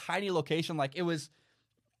into this tiny location. Like, it was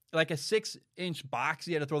like a 6-inch box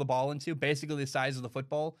he had to throw the ball into, basically the size of the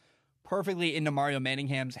football, perfectly into Mario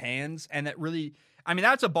Manningham's hands. And that really... I mean,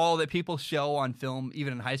 that's a ball that people show on film,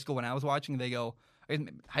 even in high school when I was watching. They go...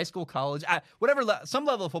 high school, college, whatever, some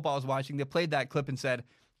level of football I was watching, they played that clip and said,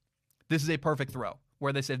 this is a perfect throw,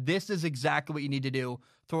 where they said, this is exactly what you need to do,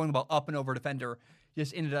 throwing the ball up and over a defender,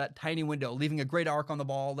 just into that tiny window, leaving a great arc on the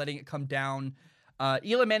ball, letting it come down.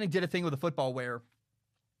 Eli Manning did a thing with the football where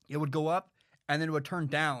it would go up and then it would turn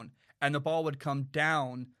down, and the ball would come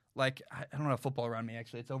down like, I don't have football around me,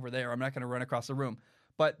 actually. It's over there. I'm not going to run across the room.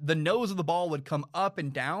 But the nose of the ball would come up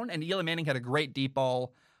and down, and Eli Manning had a great deep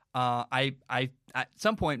ball. I at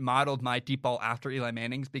some point modeled my deep ball after Eli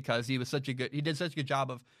Manning's because he did such a good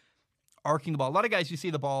job of arcing the ball. A lot of guys, you see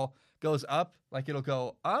the ball goes up, like it'll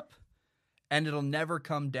go up and it'll never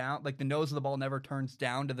come down. Like the nose of the ball never turns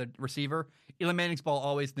down to the receiver. Eli Manning's ball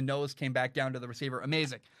always, the nose came back down to the receiver.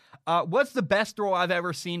 Amazing. What's the best throw I've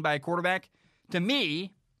ever seen by a quarterback? To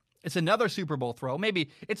me, it's another Super Bowl throw. Maybe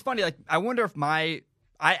it's funny. Like I wonder if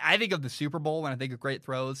I think of the Super Bowl when I think of great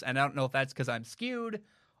throws, and I don't know if that's because I'm skewed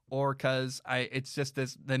or because it's just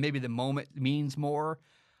this, that maybe the moment means more.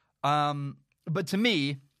 But to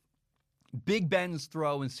me, Big Ben's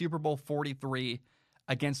throw in Super Bowl 43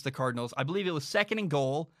 against the Cardinals, I believe it was 2nd and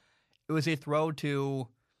goal. It was a throw to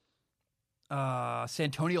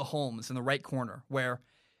Santonio Holmes in the right corner, where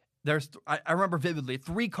I remember vividly,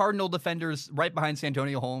 3 Cardinal defenders right behind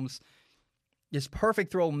Santonio Holmes. This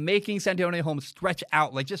perfect throw, making Santonio Holmes stretch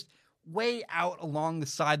out, like just way out along the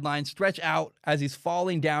sideline, stretch out as he's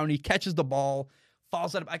falling down. He catches the ball,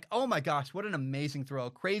 falls out. Like, oh my gosh, what an amazing throw.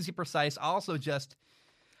 Crazy precise. Also just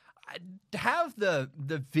to have the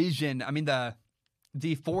vision, I mean,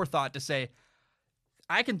 the forethought to say,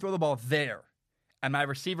 I can throw the ball there and my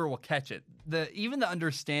receiver will catch it. Even the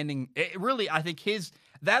understanding, it really, I think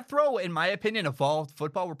that throw, in my opinion, evolved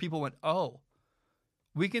football where people went, oh,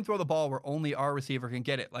 we can throw the ball where only our receiver can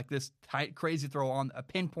get it. Like this tight, crazy throw on a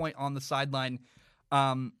pinpoint on the sideline.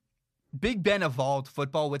 Big Ben evolved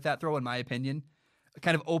football with that throw, in my opinion,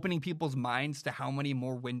 kind of opening people's minds to how many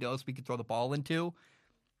more windows we could throw the ball into.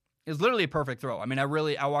 It was literally a perfect throw. I mean, I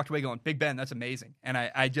walked away going, Big Ben, that's amazing. And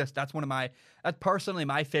that's personally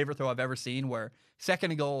my favorite throw I've ever seen, where 2nd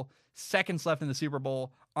and goal, seconds left in the Super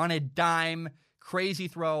Bowl, on a dime, crazy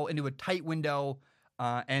throw into a tight window.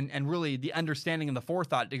 And really the understanding and the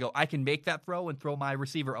forethought to go, I can make that throw and throw my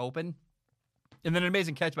receiver open. And then an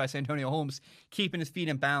amazing catch by Santonio Holmes, keeping his feet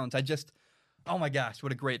in bounds. Oh my gosh,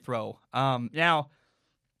 what a great throw. Now,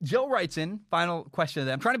 Joe writes in, final question of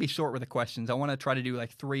them. I'm trying to be short with the questions. I want to try to do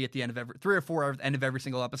like 3 or 4 at the end of every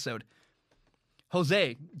single episode.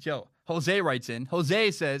 Jose writes in.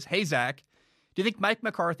 Jose says, hey, Zach, do you think Mike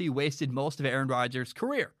McCarthy wasted most of Aaron Rodgers'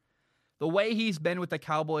 career? The way he's been with the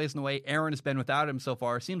Cowboys and the way Aaron has been without him so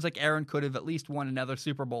far, seems like Aaron could have at least won another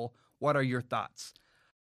Super Bowl. What are your thoughts?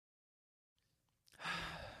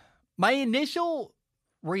 My initial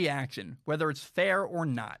reaction, whether it's fair or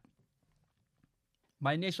not,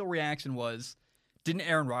 my initial reaction was, didn't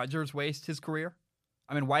Aaron Rodgers waste his career?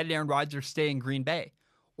 I mean, why did Aaron Rodgers stay in Green Bay?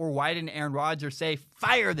 Or why didn't Aaron Rodgers say,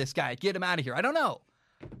 fire this guy, get him out of here? I don't know.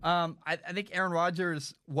 I think Aaron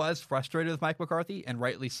Rodgers was frustrated with Mike McCarthy, and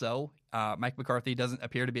rightly so. Mike McCarthy doesn't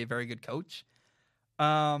appear to be a very good coach.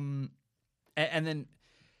 And then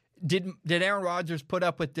did Aaron Rodgers put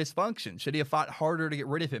up with dysfunction? Should he have fought harder to get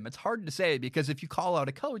rid of him? It's hard to say, because if you call out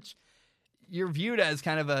a coach, you're viewed as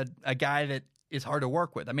kind of a guy that is hard to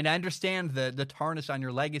work with. I mean, I understand the tarnish on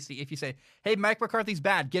your legacy if you say, hey, Mike McCarthy's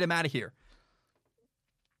bad, get him out of here.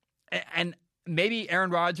 And maybe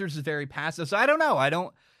Aaron Rodgers is very passive. So I don't know. I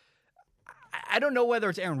don't know whether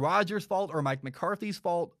it's Aaron Rodgers' fault or Mike McCarthy's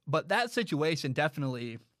fault, but that situation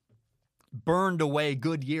definitely burned away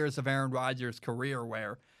good years of Aaron Rodgers' career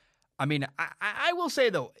where, I mean, I will say,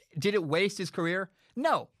 though, did it waste his career?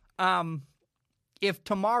 No. If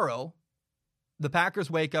tomorrow the Packers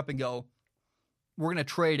wake up and go, we're going to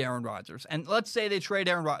trade Aaron Rodgers, and let's say they trade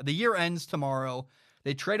Aaron Rodgers, the year ends tomorrow,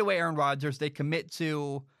 they trade away Aaron Rodgers, they commit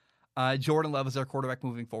to Jordan Love as their quarterback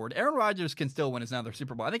moving forward. Aaron Rodgers can still win another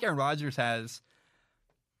Super Bowl. I think Aaron Rodgers has,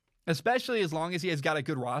 especially as long as he has got a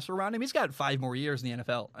good roster around him, he's got 5 more years in the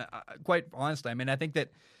NFL. Quite honestly, I mean, I think that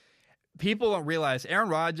people don't realize Aaron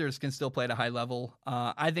Rodgers can still play at a high level.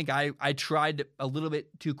 I think I tried a little bit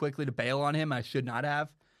too quickly to bail on him. I should not have.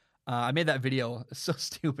 I made that video so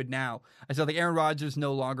stupid now. I said, like, Aaron Rodgers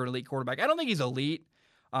no longer an elite quarterback. I don't think he's elite.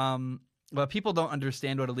 But people don't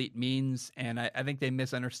understand what elite means, and I think they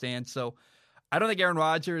misunderstand. So I don't think Aaron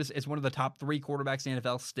Rodgers is one of the top 3 quarterbacks in the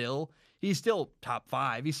NFL still. He's still top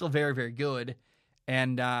 5. He's still very, very good.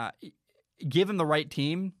 And give him the right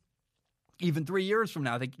team, even 3 years from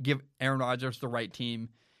now, I think give Aaron Rodgers the right team,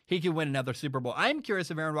 he could win another Super Bowl. I'm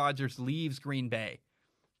curious if Aaron Rodgers leaves Green Bay.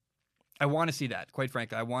 I want to see that, quite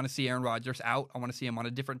frankly. I want to see Aaron Rodgers out. I want to see him on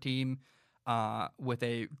a different team with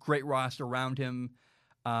a great roster around him.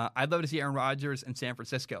 I'd love to see Aaron Rodgers in San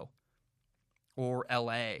Francisco or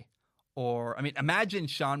LA, or, I mean, imagine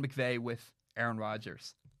Sean McVay with Aaron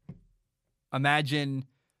Rodgers. Imagine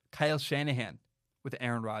Kyle Shanahan with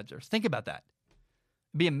Aaron Rodgers. Think about that.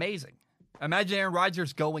 It'd be amazing. Imagine Aaron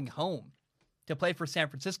Rodgers going home to play for San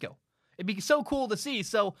Francisco. It'd be so cool to see.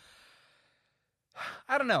 So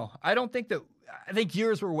I don't know. I think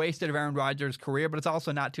years were wasted of Aaron Rodgers' career, but it's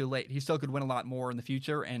also not too late. He still could win a lot more in the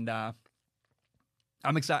future, and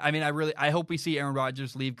I'm excited. I mean, I hope we see Aaron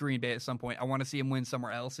Rodgers leave Green Bay at some point. I want to see him win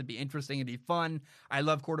somewhere else. It'd be interesting. It'd be fun. I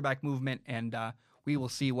love quarterback movement, and we will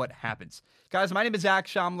see what happens. Guys, my name is Zach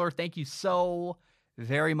Schaumler. Thank you so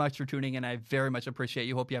very much for tuning in. I very much appreciate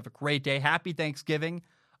you. Hope you have a great day. Happy Thanksgiving.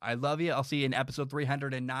 I love you. I'll see you in episode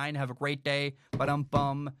 309. Have a great day.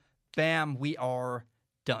 Ba-dum-bum. Bam. We are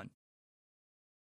done.